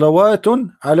on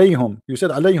salawatun alayhum. You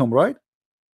said alayhum, right?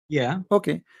 Yeah.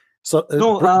 Okay. So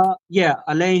No, yeah,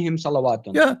 alayhim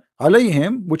salawatun. yeah,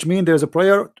 alayhim, which means there's a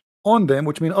prayer on them,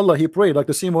 which means Allah He prayed. Like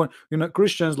the same one, you know,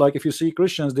 Christians, like if you see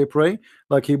Christians, they pray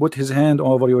like He put His hand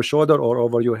over your shoulder or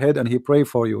over your head and He pray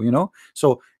for you, you know.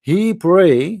 So He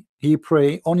pray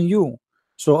on you.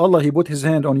 So Allah He put His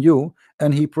hand on you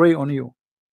and He pray on you.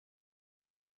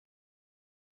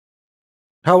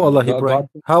 How Allah He pray?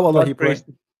 How Allah He pray? prays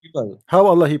to people. How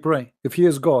Allah He pray? If He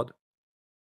is God,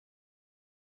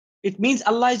 It means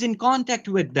Allah is in contact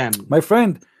with them. my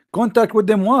friend, contact with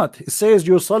them. What it says,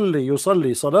 you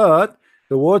salli, salat.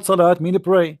 The word salat mean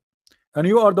pray, and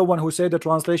you are the one who said the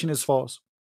translation is false.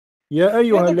 Ya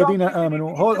ayyuha alladhina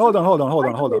amanu. Hold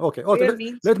on. Okay,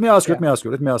 let me ask you.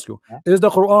 Yeah. Is the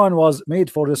Quran was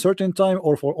made for a certain time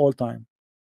or for all time?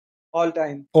 All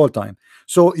time. All time.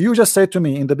 So you just said to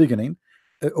me in the beginning,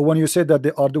 when you said that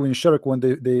they are doing shirk when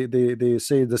they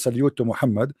say the salute to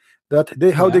Muhammad, that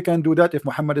how Yeah. they can do that if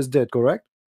Muhammad is dead, correct?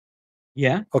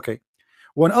 Yeah. Okay.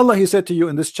 When Allah He said to you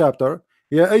in this chapter,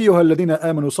 Ya ayyuha alladhina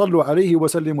amanu sallu alayhi wa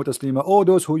sallimu taslima, all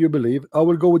those who you believe, I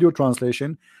will go with your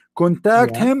translation,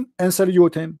 contact Yeah. him and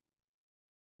salute him.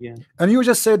 Yeah. And you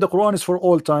just said the Quran is for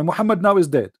all time. Muhammad now is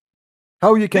dead.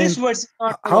 How you can This verse is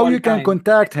not for how all you can time.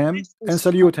 contact him This verse and is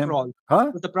salute not him? for all. Huh?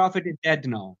 Because the Prophet is dead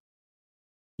now.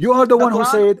 You are the one who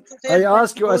Quran said, also says I that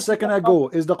asked he you a goes to second the ago,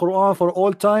 is the Quran for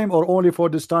all time or only for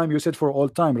this time? You said for all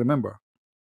time, remember?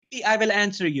 I will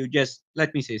answer you. Just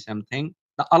let me say something.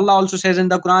 Allah also says in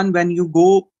the Quran, when you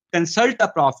go consult the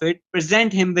Prophet,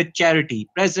 present him with charity,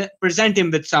 present him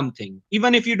with something.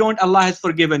 Even if you don't, Allah has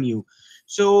forgiven you.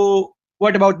 So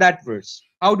what about that verse?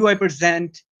 How do I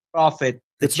present Prophet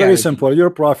the It's very charity? simple. Your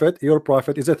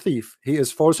prophet is a thief. He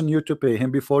is forcing you to pay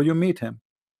him before you meet him.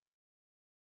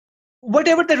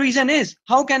 Whatever the reason is,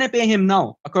 how can I pay him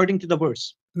now according to the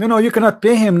verse? No, you cannot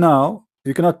pay him now.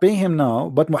 You cannot pay him now.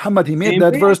 But Muhammad, he made Same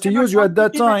that way, I verse to cannot use you at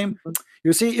that forgive him. time.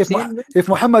 You see, Same way. if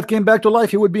Muhammad came back to life,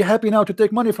 he would be happy now to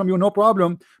take money from you, no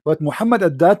problem. But Muhammad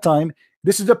at that time,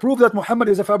 this is the proof that Muhammad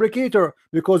is a fabricator.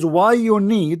 Because why you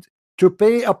need to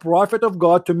pay a prophet of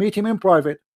God to meet him in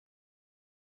private?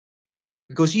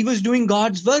 Because he was doing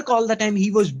God's work all the time.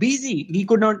 He was busy. He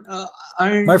could not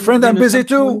earn. My friend, I'm busy some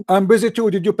too. money. I'm busy too.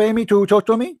 Did you pay me to talk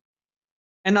to me?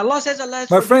 And Allah says Allah has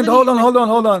My friend, forgiven hold you. on,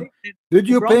 hold on. Did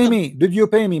you brought pay them. me? Did you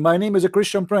pay me? My name is a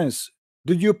Christian Prince.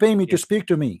 Did you pay me to Yes. speak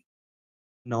to me?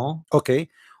 No. Okay.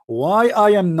 Why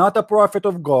I am not a prophet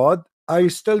of God? I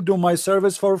still do my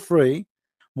service for free.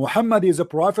 Muhammad is a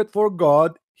prophet for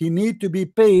God. He need to be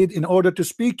paid in order to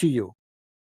speak to you.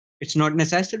 It's not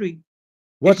necessary.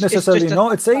 What It's necessarily? just a No,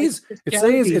 it says,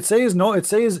 no, it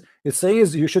says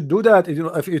you should do that.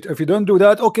 If you don't do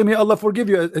that, okay, may Allah forgive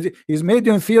you. He's made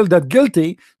you feel that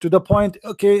guilty to the point,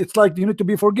 okay, it's like you need to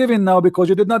be forgiven now because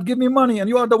you did not give me money, and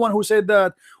you are the one who said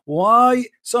that. Why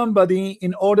somebody,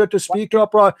 in order to speak to a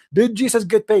prophet, did Jesus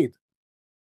get paid?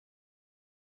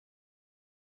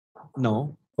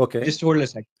 No. Okay, Just hold a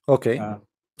second. okay.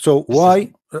 So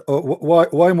why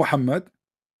Muhammad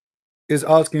is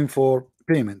asking for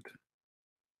payment?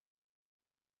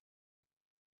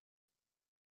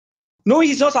 No,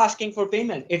 he's not asking for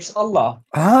payment. It's Allah.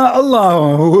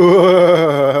 Allah.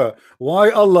 Why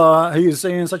Allah? He is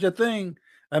saying such a thing.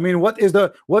 I mean, what is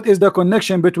the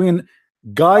connection between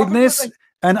guidance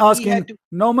and asking?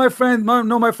 No, my friend,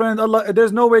 no, my friend. Allah,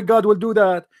 there's no way God will do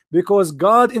that, because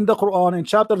God in the Quran in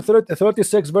chapter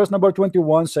 36 verse number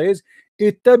 21 says,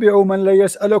 "Ittabi'u man la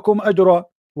yas'alukum ajra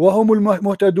wa humul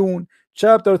muhtadun."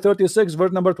 Chapter 36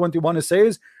 verse number 21, it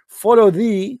says, "Follow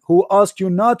thee who ask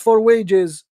you not for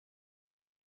wages."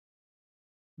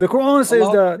 The Quran says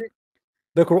that.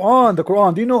 The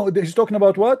Quran. Do you know he's talking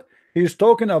about what? He's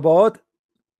talking about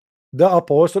the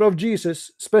apostle of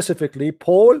Jesus, specifically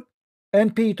Paul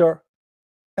and Peter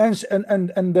and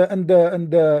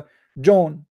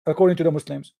John, according to the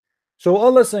Muslims. So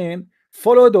Allah saying,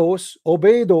 follow those,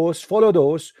 obey those, follow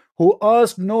those who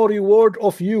ask no reward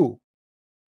of you.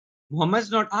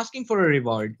 Muhammad's not asking for a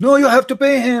reward. No, you have to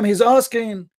pay him. He's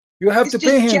asking. You have It's to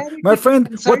pay him, charity, my friend.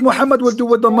 What Muhammad will do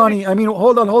with the money? I mean,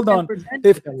 hold on.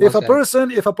 If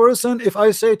I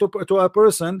say to a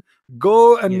person,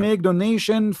 go and make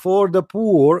donation for the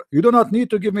poor, you do not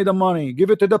need to give me the money. Give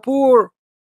it to the poor.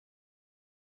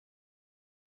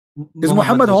 Is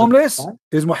Muhammad homeless?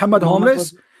 Is Muhammad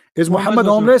homeless? Is Muhammad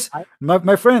homeless?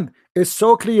 My friend, it's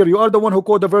so clear. You are the one who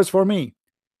quote the verse for me.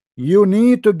 You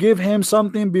need to give him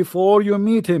something before you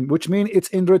meet him, which means it's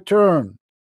in return.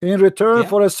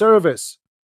 For a service.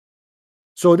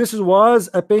 So this was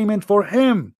a payment for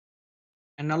him.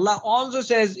 And Allah also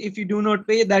says, if you do not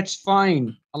pay, that's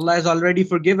fine. Allah has already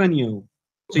forgiven you.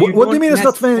 So what do you mean it's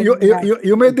not fine?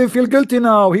 You made them feel guilty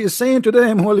now. He is saying to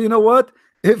them, well, you know what?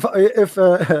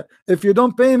 If you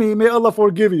don't pay me, may Allah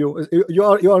forgive you.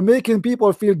 You are making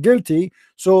people feel guilty,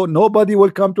 so nobody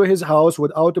will come to his house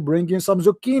without bringing some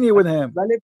zucchini with him. Well,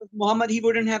 if Muhammad, he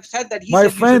wouldn't have said that. My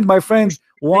friend,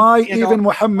 why even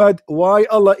Muhammad? Why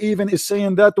Allah even is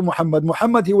saying that to Muhammad?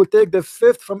 Muhammad, he will take the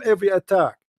fifth from every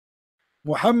attack.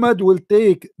 Muhammad will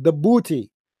take the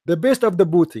booty, the best of the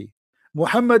booty.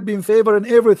 Muhammad be in favor in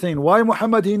everything. Why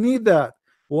Muhammad he need that?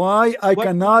 Why I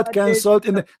cannot consult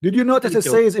in the, did you notice it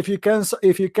says if you cancel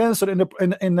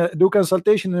do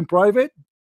consultation in private?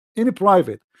 In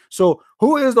private. So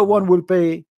who is the one will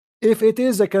pay if it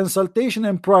is a consultation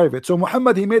in private? So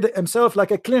Muhammad, he made himself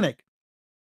like a clinic.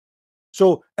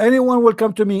 So anyone will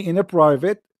come to me in a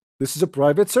private. This is a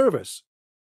private service.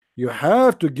 You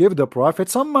have to give the prophet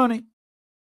some money.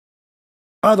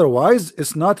 Otherwise,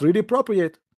 it's not really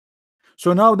appropriate.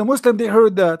 So now the Muslim, they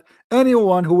heard that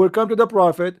anyone who will come to the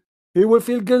prophet, he will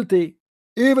feel guilty.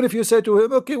 Even if you say to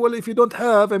him, okay, well, if you don't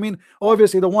have, I mean,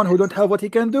 obviously the one who don't have, what he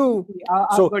can do.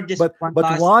 So, but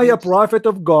why a prophet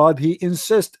of God, he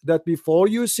insists that before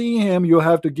you see him, you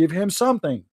have to give him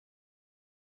something.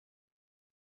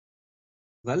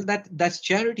 Well, that's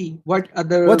charity. What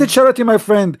is charity, my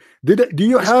friend? Do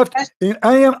you have?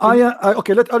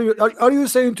 Okay. Are you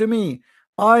saying to me,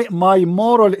 my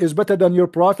moral is better than your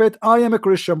prophet? I am a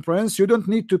Christian prince. You don't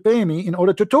need to pay me in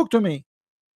order to talk to me.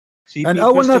 And I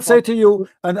will not say to you,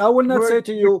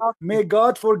 may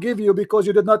God forgive you because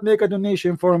you did not make a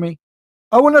donation for me.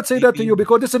 I will not say that to you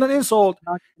because this is an insult.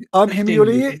 I am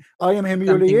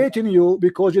humiliating you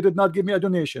because you did not give me a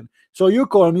donation. So you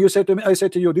call me, you say to me, I say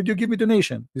to you, did you give me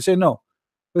donation? You say no.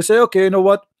 You say, okay, you know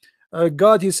what?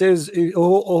 God, he says,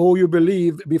 oh, you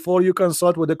believe, before you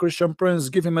consult with the Christian prince,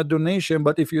 give him a donation.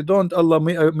 But if you don't, Allah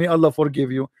may Allah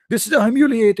forgive you. This is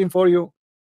humiliating for you.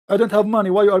 I don't have money.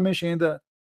 Why you are mentioning that?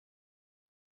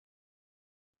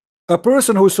 A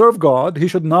person who serves God, he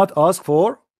should not ask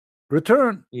for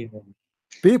return.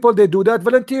 People, they do that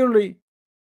voluntarily.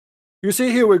 You see,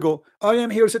 here we go. I am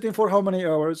here sitting for how many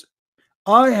hours?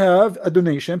 I have a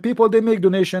donation. People, they make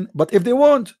donation, but if they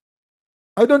want,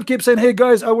 I don't keep saying, hey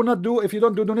guys, I will not do if you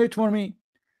don't donate for me.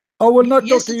 I will not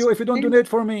Yes, talk to you it's if you don't fine. donate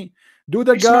for me. Do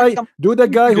the It's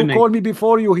not guy who donate. called me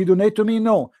before you, he donate to me?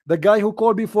 No. The guy who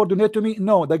called before donate to me?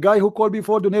 No. The guy who called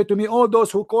before donate to me? All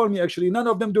those who call me, actually none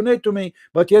of them donate to me,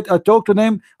 but yet I talk to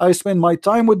them, I spend my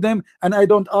time with them, and I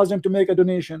don't ask them to make a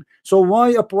donation. So why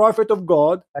a prophet of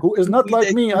God But who is you not need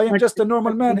like a me? I am human just a to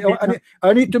normal man. explain them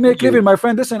I need to to make you. living, my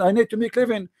friend. Listen, I need to make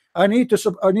living. I need to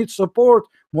support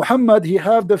Muhammad. He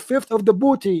have the fifth of the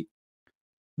booty.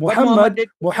 But Muhammad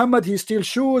Muhammad, he steal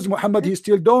shoes. Muhammad, he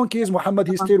steal donkeys. Muhammad,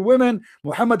 he uh, steal women.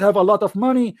 Muhammad have a lot of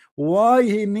money. Why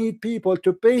he need people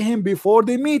to pay him before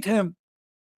they meet him?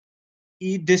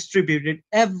 he distributed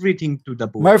everything to the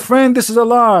My poor. friend, this is a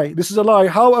lie. This is a lie.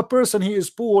 How a person he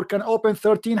is poor can open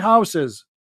 13 houses?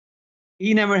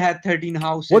 He never had 13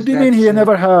 houses. What do you mean That's he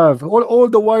never have? All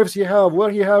the wives he have, where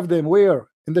he have them? Where?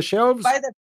 In the shelves?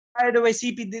 by the way,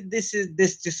 CP,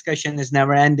 this discussion is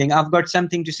never ending. I've got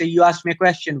something to say. You asked me a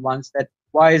question once that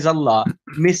why is Allah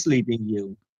misleading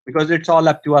you? Because it's all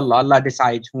up to Allah. Allah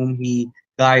decides whom He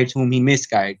guides, whom He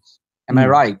misguides. Am I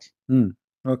right?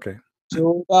 Okay.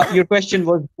 So your question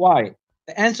was why?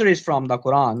 The answer is from the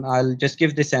Quran. I'll just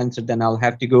give this answer, then I'll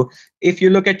have to go. If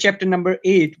you look at chapter number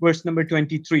 8, verse number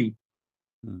 23.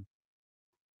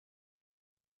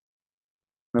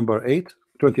 Number 8,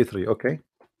 23. Okay.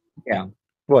 Yeah.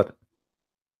 What?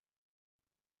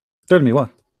 Tell me what?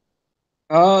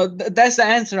 That's the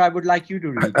answer I would like you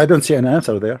to read. I don't see an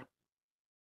answer there.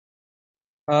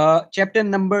 Chapter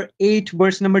number 8,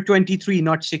 verse number 23,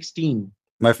 not 16.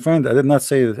 My friend, I did not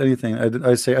say anything.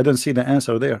 I say I don't see the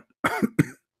answer there.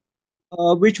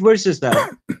 Which verse is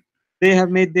that? They have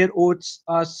made their oaths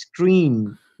a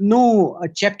screen. No,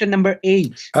 chapter number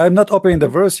 8. I'm not opening the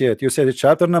verse yet. You said it's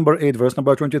chapter number 8, verse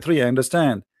number 23. I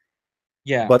understand.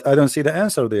 Yeah. But I don't see the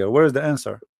answer there. Where is the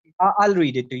answer? I'll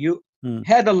read it to you.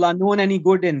 Had Allah known any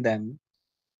good in them,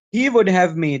 He would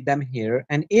have made them here.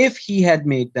 And if He had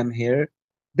made them here,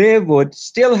 they would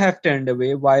still have turned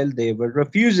away while they were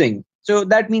refusing. So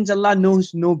that means Allah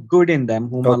knows no good in them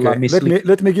whom Allah misleads.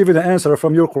 Let me give you the answer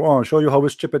from your Quran. Show you how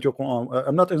stupid your Quran.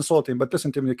 I'm not insulting, but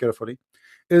listen to me carefully.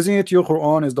 Isn't it your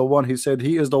Quran is the one he said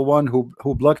he is the one who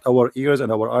blocked our ears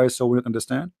and our eyes so we don't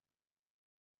understand?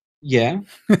 Yeah.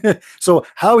 So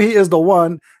how he is the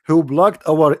one who blocked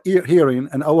our hearing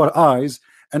and our eyes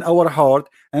and our heart,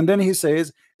 and then he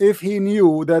says if he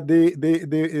knew that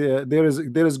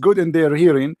there is good in their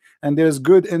hearing and there is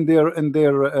good in them,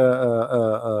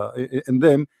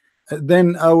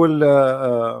 then I will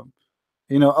I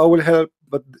will help.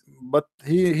 But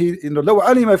he لو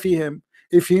علم فيهم,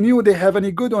 if he knew they have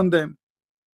any good on them.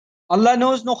 Allah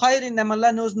knows no khair in them.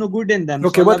 Allah knows no good in them.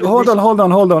 Okay, so but hold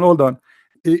on.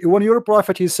 When your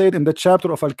prophet, he said in the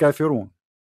chapter of Al-Kafirun.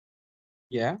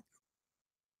 Yeah.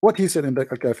 What he said in the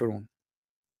Al-Kafirun?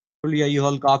 Qul ya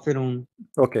ayyuhal kafirun.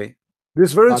 Okay.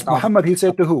 This verse, Muhammad, he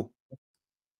said to who?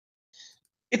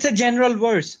 It's a general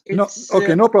verse. It's,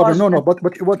 okay, no problem. No. But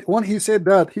when he said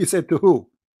that, he said to who?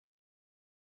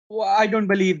 Well, I don't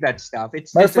believe that stuff.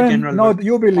 It's my just friend. A general No, verse.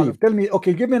 you believe. Tell me.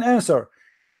 Okay, give me an answer.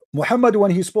 Muhammad, when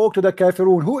he spoke to the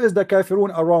Kafirun, who is the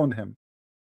Kafirun around him?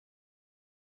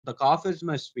 The Kafirs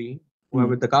must be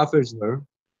whoever the Kafirs were.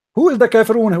 Who is the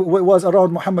Kafirun who was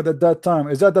around Muhammad at that time?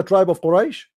 Is that the tribe of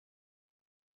Quraysh?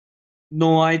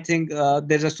 No, I think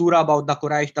there's a surah about the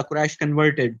Quraysh. The Quraysh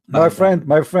converted. My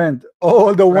friend,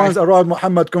 all the ones around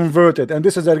Muhammad converted, and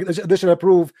this is additional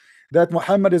proof that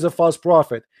Muhammad is a false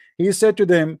prophet. He said to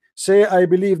them, say I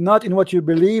believe not in what you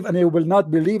believe, and I will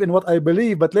not believe in what I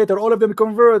believe. But later all of them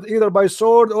convert either by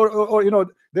sword or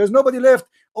there's nobody left.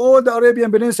 All the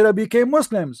Arabian Peninsula became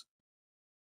Muslims.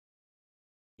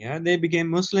 Yeah, they became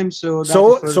Muslims. So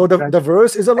the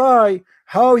verse is a lie.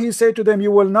 How he said to them,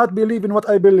 you will not believe in what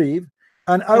I believe,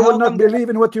 and I will not believe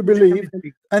in what you believe.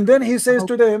 And then he says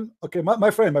to them, okay,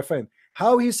 my friend,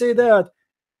 how he say that?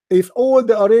 If all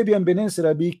the Arabian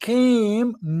Peninsula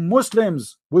became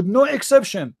Muslims with no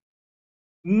exception,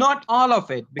 not all of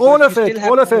it, all of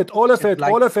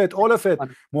it.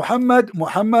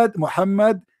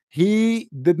 Muhammad, he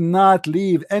did not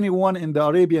leave anyone in the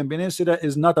Arabian Peninsula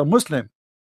is not a Muslim.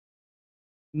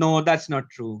 No, that's not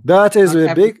true. That is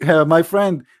a big my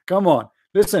friend. Come on,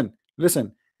 listen.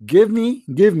 Give me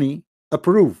a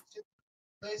proof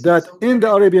that in the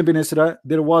Arabian Peninsula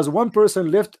there was one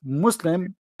person left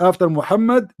Muslim after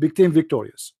Muhammad became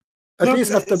victorious. At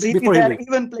least after before there he are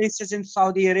even places in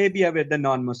Saudi Arabia where the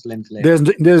non-Muslims live.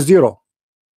 There's zero.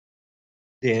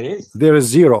 There is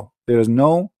zero. There is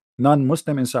no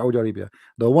non-Muslim in Saudi Arabia.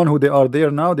 The one who they are there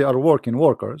now, they are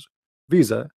workers,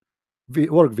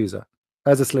 work visa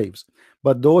as slaves.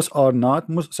 But those are not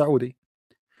Saudi.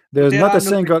 There is not a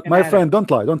single. My friend,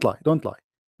 don't lie.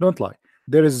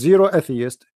 There is zero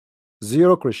atheist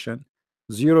zero Christian,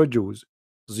 zero Jews,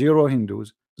 zero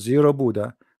Hindus, zero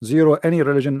Buddha, zero any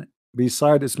religion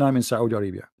beside Islam in Saudi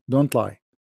Arabia. Don't lie.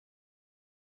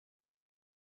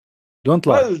 Don't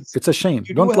lie. Well, It's a shame.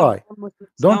 you do Don't have lie. some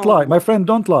Muslims Don't now. lie, my friend.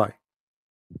 Don't lie.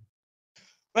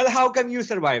 Well, how come you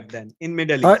survived then in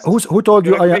Middle East? Who told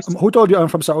you You're a I am? Christian. Who told you I'm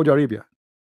from Saudi Arabia?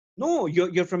 No,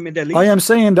 you're from Middle East. I am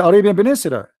saying the Arabian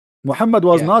Peninsula. Muhammad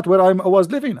was Yeah. not where I was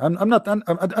living. I'm not.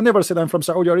 I never said I'm from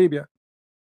Saudi Arabia.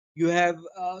 You have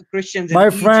Christians My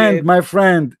in friend, Egypt. my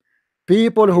friend,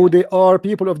 people who Yeah. they are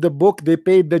people of the book, they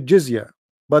paid the jizya,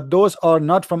 but those are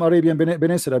not from Arabian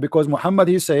Peninsula, because Muhammad,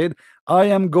 he said, I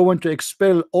am going to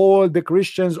expel all the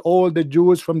Christians, all the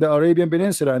Jews from the Arabian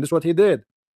Peninsula, and that's what he did.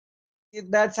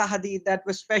 That's a hadith that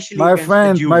was specially My against the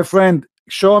friend, Jews. my friend,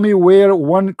 show me where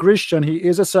one Christian, he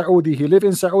is a Saudi, he live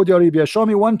in Saudi Arabia, show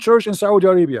me one church in Saudi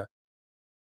Arabia.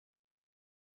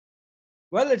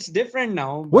 Well, it's different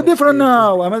now. What but different it-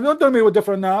 now? I mean, don't tell me what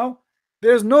different now.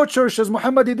 There's no churches.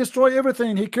 Muhammad, he destroyed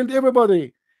everything. He killed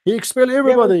everybody. He expelled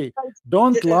everybody.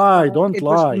 Don't lie. Don't it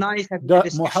was lie. nice having a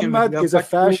discussion with Muhammad you. is a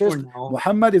I've got two fascist. for now.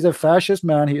 Muhammad is a fascist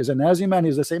man. He is a Nazi man.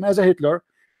 He's the same as a Hitler.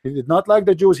 He did not like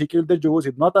the Jews. He killed the Jews.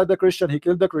 He did not like the Christian. He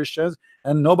killed the Christians.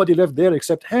 And nobody left there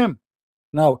except him.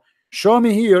 Now, show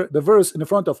me here the verse in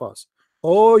front of us.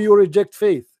 Oh, you reject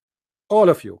faith. All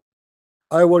of you.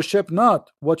 I worship not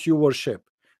what you worship,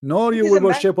 nor It you is will a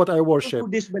matter worship what I who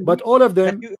worship. disbelieve But all of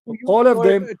them, that you all of are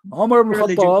them, Umar ibn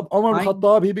religion.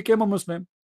 Khattab, he became a Muslim.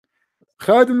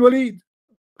 Khalid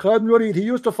al-Walid, he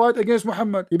used to fight against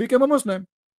Muhammad. He became a Muslim.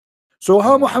 So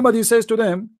how Muhammad, he says to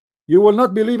them, you will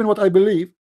not believe in what I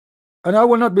believe, and I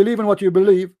will not believe in what you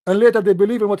believe, and later they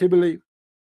believe in what he believed.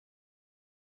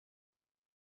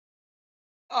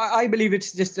 I believe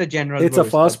it's just a general. It's a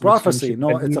verse false that Muslims prophecy. should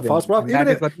No, it's a believe false in, prophecy. and Even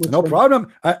that is if, what no Muslims-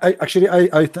 problem.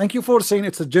 I thank you for saying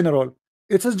it's a general.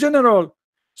 It's a general.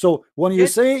 So when you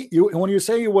Yes. say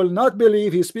you will not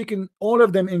believe, he's speaking all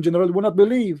of them in general will not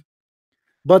believe.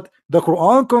 But the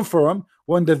Quran confirmed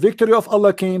when the victory of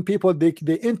Allah came, people they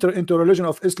enter into religion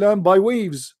of Islam by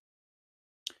waves.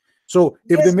 So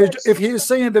if Yes, if he is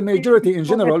saying the majority in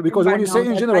general, because when you say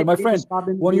in general, my friend,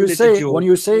 when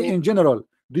you say in general,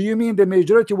 do you mean the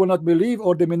majority will not believe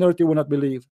or the minority will not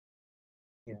believe?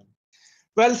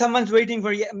 Well, someone's waiting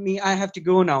for me. I have to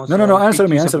go now. No, no, no. I'll Answer speak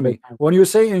to me. you Answer some me. other time. When you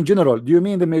say in general, do you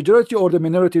mean the majority or the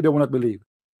minority they will not believe?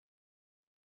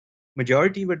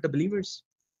 Majority were the believers.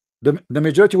 The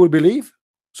majority will believe.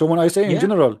 So when I say in Yeah.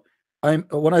 general,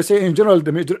 when I say in general,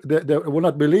 the will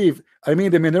not believe. I mean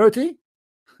the minority.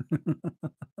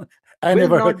 I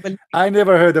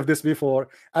never heard of this before.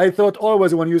 I thought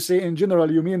always when you say in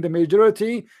general, you mean the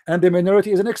majority, and the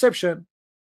minority is an exception.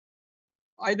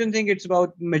 I don't think it's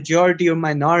about majority or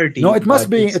minority. No, it must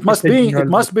but be. it's It must just a be. general It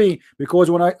must be because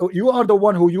when you are the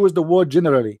one who used the word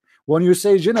generally. When you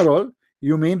say general,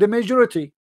 you mean the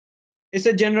majority. It's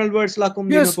a general verse.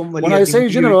 Lakum Yes. dinukum When waliya I din. say You-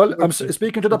 general, I'm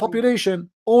speaking to the population,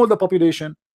 all the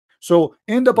population. So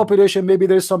in the population, maybe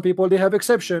there's some people they have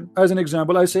exception. As an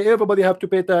example, I say everybody have to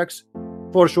pay tax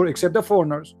for sure, except the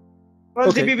foreigners. Well,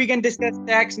 Okay. maybe we can discuss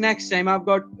tax next time. I've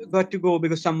got to go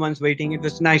because someone's waiting. It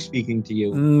was nice speaking to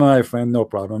you. My friend, no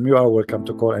problem. You are welcome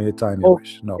to call anytime you Oh,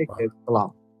 wish. No Take problem. care.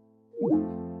 Salam.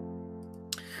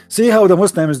 See how the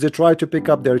Muslims they try to pick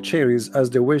up their cherries as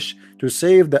they wish to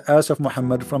save the ass of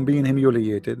Muhammad from being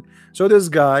humiliated. So this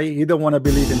guy, he don't want to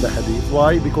believe in the hadith.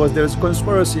 Why? Because there's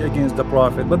conspiracy against the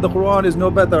Prophet, but the Quran is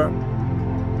no better.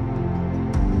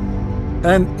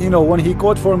 And you know, when he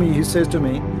quote for me, he says to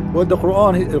me, well, the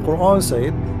Quran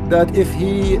said that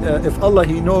if Allah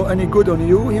he know any good on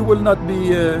you, he will not be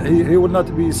he will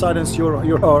not be silence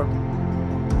your heart.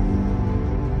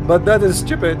 But that is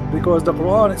stupid because the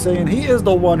Quran is saying he is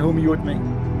the one who mute me.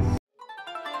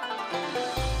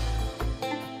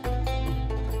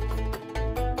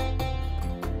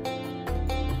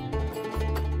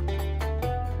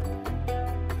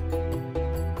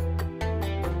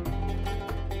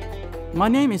 My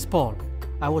name is Paul.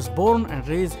 I was born and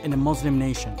raised in a Muslim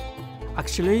nation.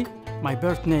 Actually, my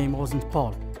birth name wasn't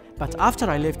Paul. But after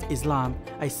I left Islam,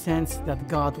 I sensed that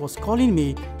God was calling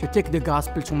me to take the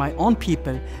gospel to my own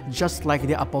people, just like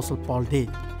the Apostle Paul did.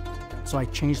 So I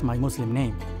changed my Muslim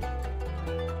name.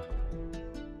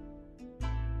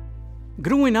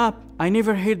 Growing up, I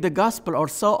never heard the gospel or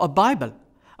saw a Bible.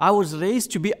 I was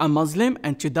raised to be a Muslim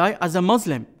and to die as a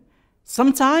Muslim.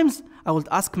 Sometimes I would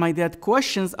ask my dad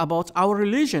questions about our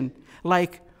religion,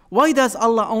 like, why does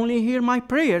Allah only hear my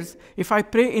prayers if I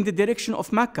pray in the direction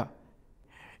of Mecca?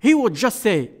 He would just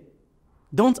say,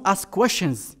 don't ask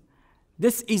questions.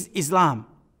 This is Islam.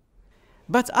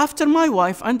 But after my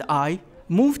wife and I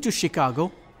moved to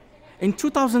Chicago, in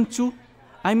 2002,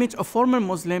 I met a former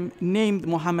Muslim named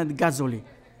Muhammad Ghazali.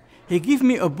 He gave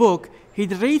me a book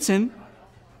he'd written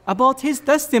about his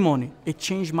testimony. It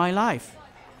changed my life.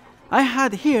 I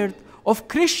had heard of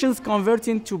Christians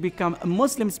converting to become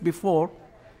Muslims before,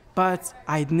 but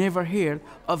I'd never heard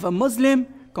of a Muslim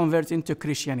converting to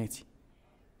Christianity.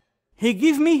 He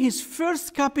gave me his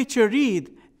first copy to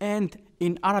read and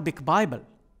in Arabic Bible.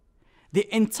 The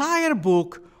entire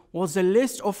book was a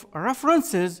list of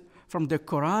references from the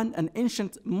Qur'an and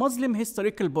ancient Muslim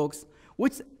historical books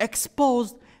which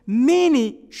exposed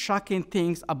many shocking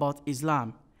things about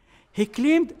Islam. He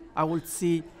claimed I would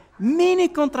see many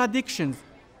contradictions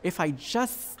if I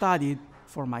just studied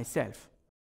for myself.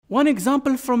 One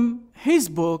example from his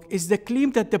book is the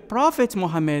claim that the Prophet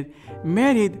Muhammad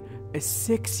married a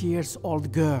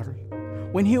 6-year-old girl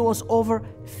when he was over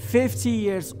 50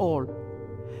 years old,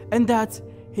 and that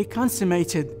he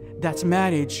consummated that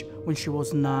marriage when she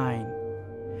was 9.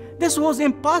 This was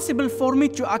impossible for me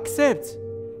to accept.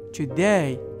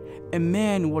 Today, a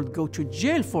man would go to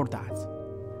jail for that.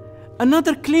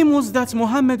 Another claim was that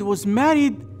Muhammad was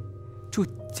married to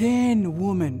 10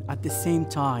 women at the same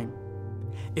time.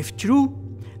 If true,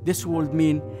 this would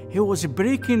mean he was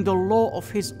breaking the law of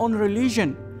his own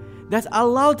religion that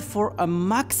allowed for a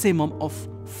maximum of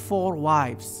 4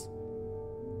 wives.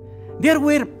 There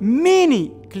were many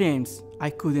claims I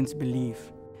couldn't believe.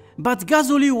 But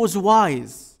Ghazali was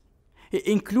wise. He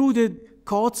included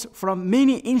quotes from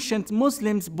many ancient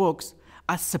Muslims' books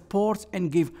as support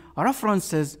and gave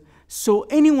references so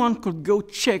anyone could go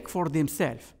check for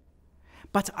themselves.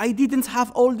 But I didn't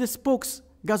have all these books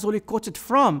Ghazali quoted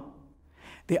from.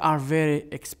 They are very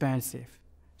expensive.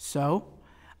 So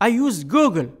I used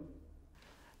Google,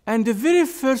 and the very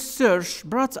first search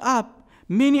brought up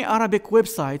many Arabic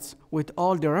websites with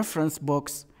all the reference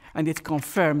books, and it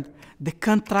confirmed the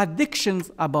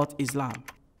contradictions about Islam.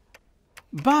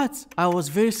 But I was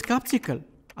very skeptical.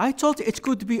 I thought it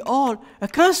could be all a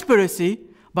conspiracy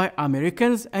by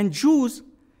Americans and Jews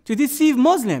to deceive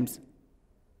Muslims.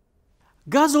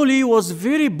 Ghazali was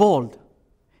very bold.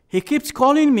 He kept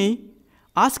calling me,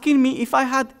 asking me if I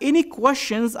had any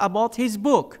questions about his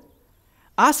book,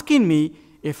 asking me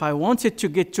if I wanted to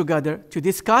get together to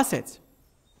discuss it.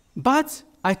 But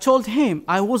I told him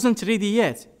I wasn't ready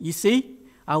yet. You see,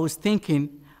 I was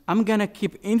thinking I'm gonna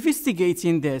keep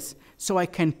investigating this so I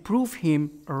can prove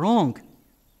him wrong.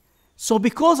 So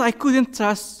because I couldn't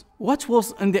trust what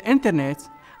was on the internet,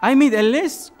 I made a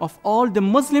list of all the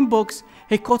Muslim books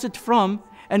he quoted from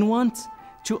and went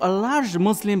to a large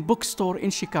Muslim bookstore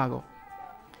in Chicago.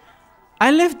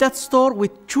 I left that store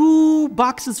with 2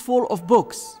 boxes full of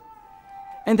books,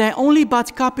 and I only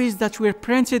bought copies that were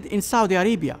printed in Saudi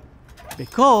Arabia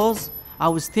because I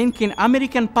was thinking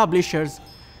American publishers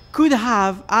could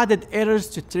have added errors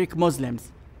to trick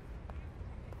Muslims.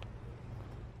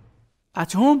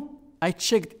 At home, I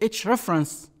checked each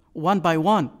reference one by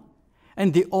one,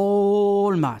 and they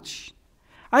all matched.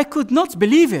 I could not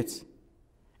believe it.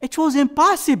 It was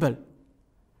impossible.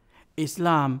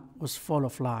 Islam was full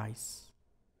of lies.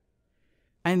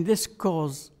 And this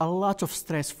caused a lot of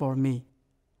stress for me.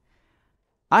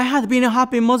 I had been a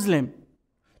happy Muslim.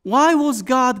 Why was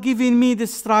God giving me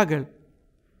this struggle?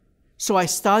 So I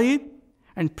studied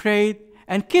and prayed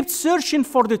and kept searching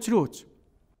for the truth.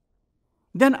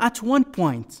 Then at one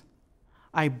point,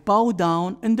 I bowed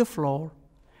down on the floor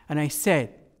and I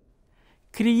said,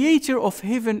 Creator of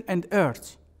heaven and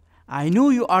earth, I know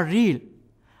you are real.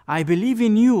 I believe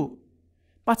in you,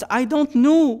 but I don't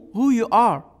know who you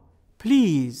are.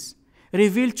 Please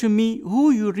reveal to me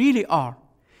who you really are.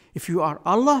 If you are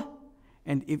Allah,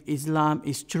 and if Islam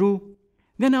is true,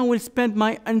 then I will spend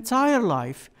my entire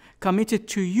life committed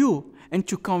to you and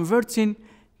to converting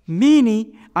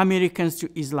many Americans to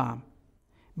Islam.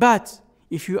 But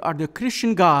if you are the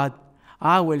Christian God,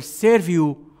 I will serve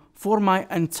you for my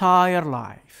entire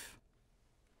life.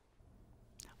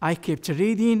 I kept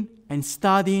reading and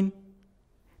studying.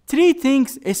 3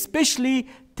 things especially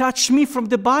touched me from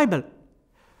the Bible.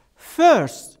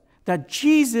 First, that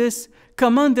Jesus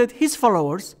commanded his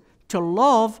followers to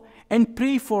love and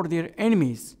pray for their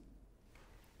enemies.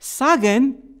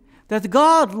 Second, that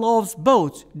God loves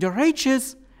both the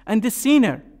righteous and the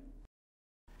sinner.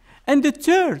 And the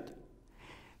third,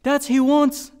 that he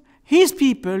wants his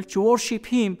people to worship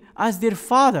him as their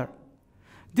Father.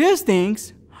 These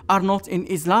things are not in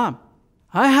Islam.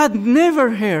 I had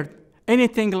never heard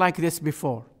anything like this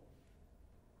before.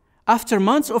 After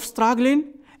months of struggling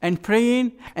and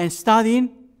praying and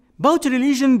studying about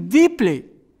religion deeply,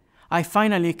 I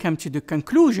finally came to the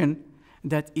conclusion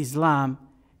that Islam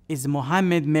is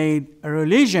Muhammad-made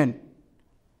religion.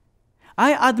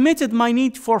 I admitted my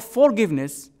need for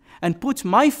forgiveness and put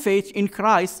my faith in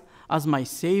Christ as my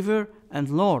Savior and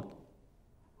Lord.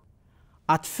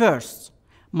 At first,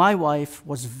 my wife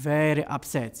was very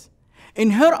upset.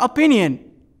 In her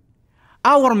opinion,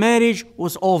 our marriage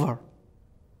was over.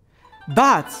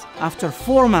 But after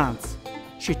 4 months,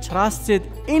 she trusted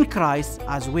in Christ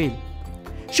as well.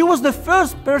 She was the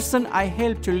first person I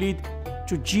helped to lead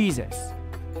to Jesus.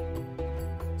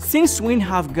 Since we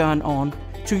have gone on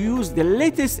to use the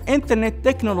latest internet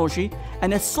technology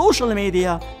and social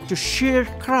media to share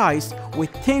Christ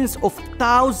with tens of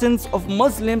thousands of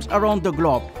Muslims around the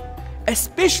globe,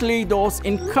 especially those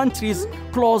in countries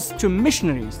close to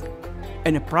missionaries,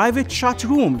 in private chat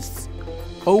rooms,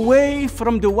 away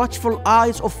from the watchful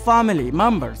eyes of family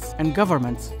members and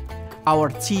governments. Our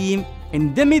team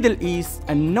in the Middle East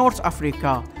and North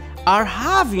Africa are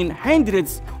having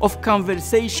hundreds of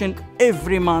conversations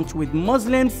every month with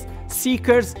Muslims,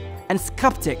 seekers, and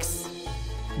skeptics.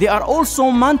 They are also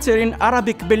mentoring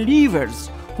Arabic believers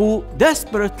who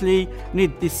desperately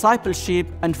need discipleship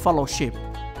and fellowship.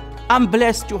 I'm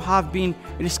blessed to have been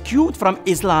rescued from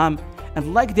Islam,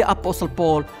 and like the Apostle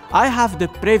Paul, I have the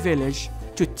privilege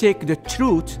to take the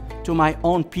truth to my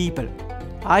own people.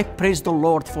 I praise the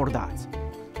Lord for that.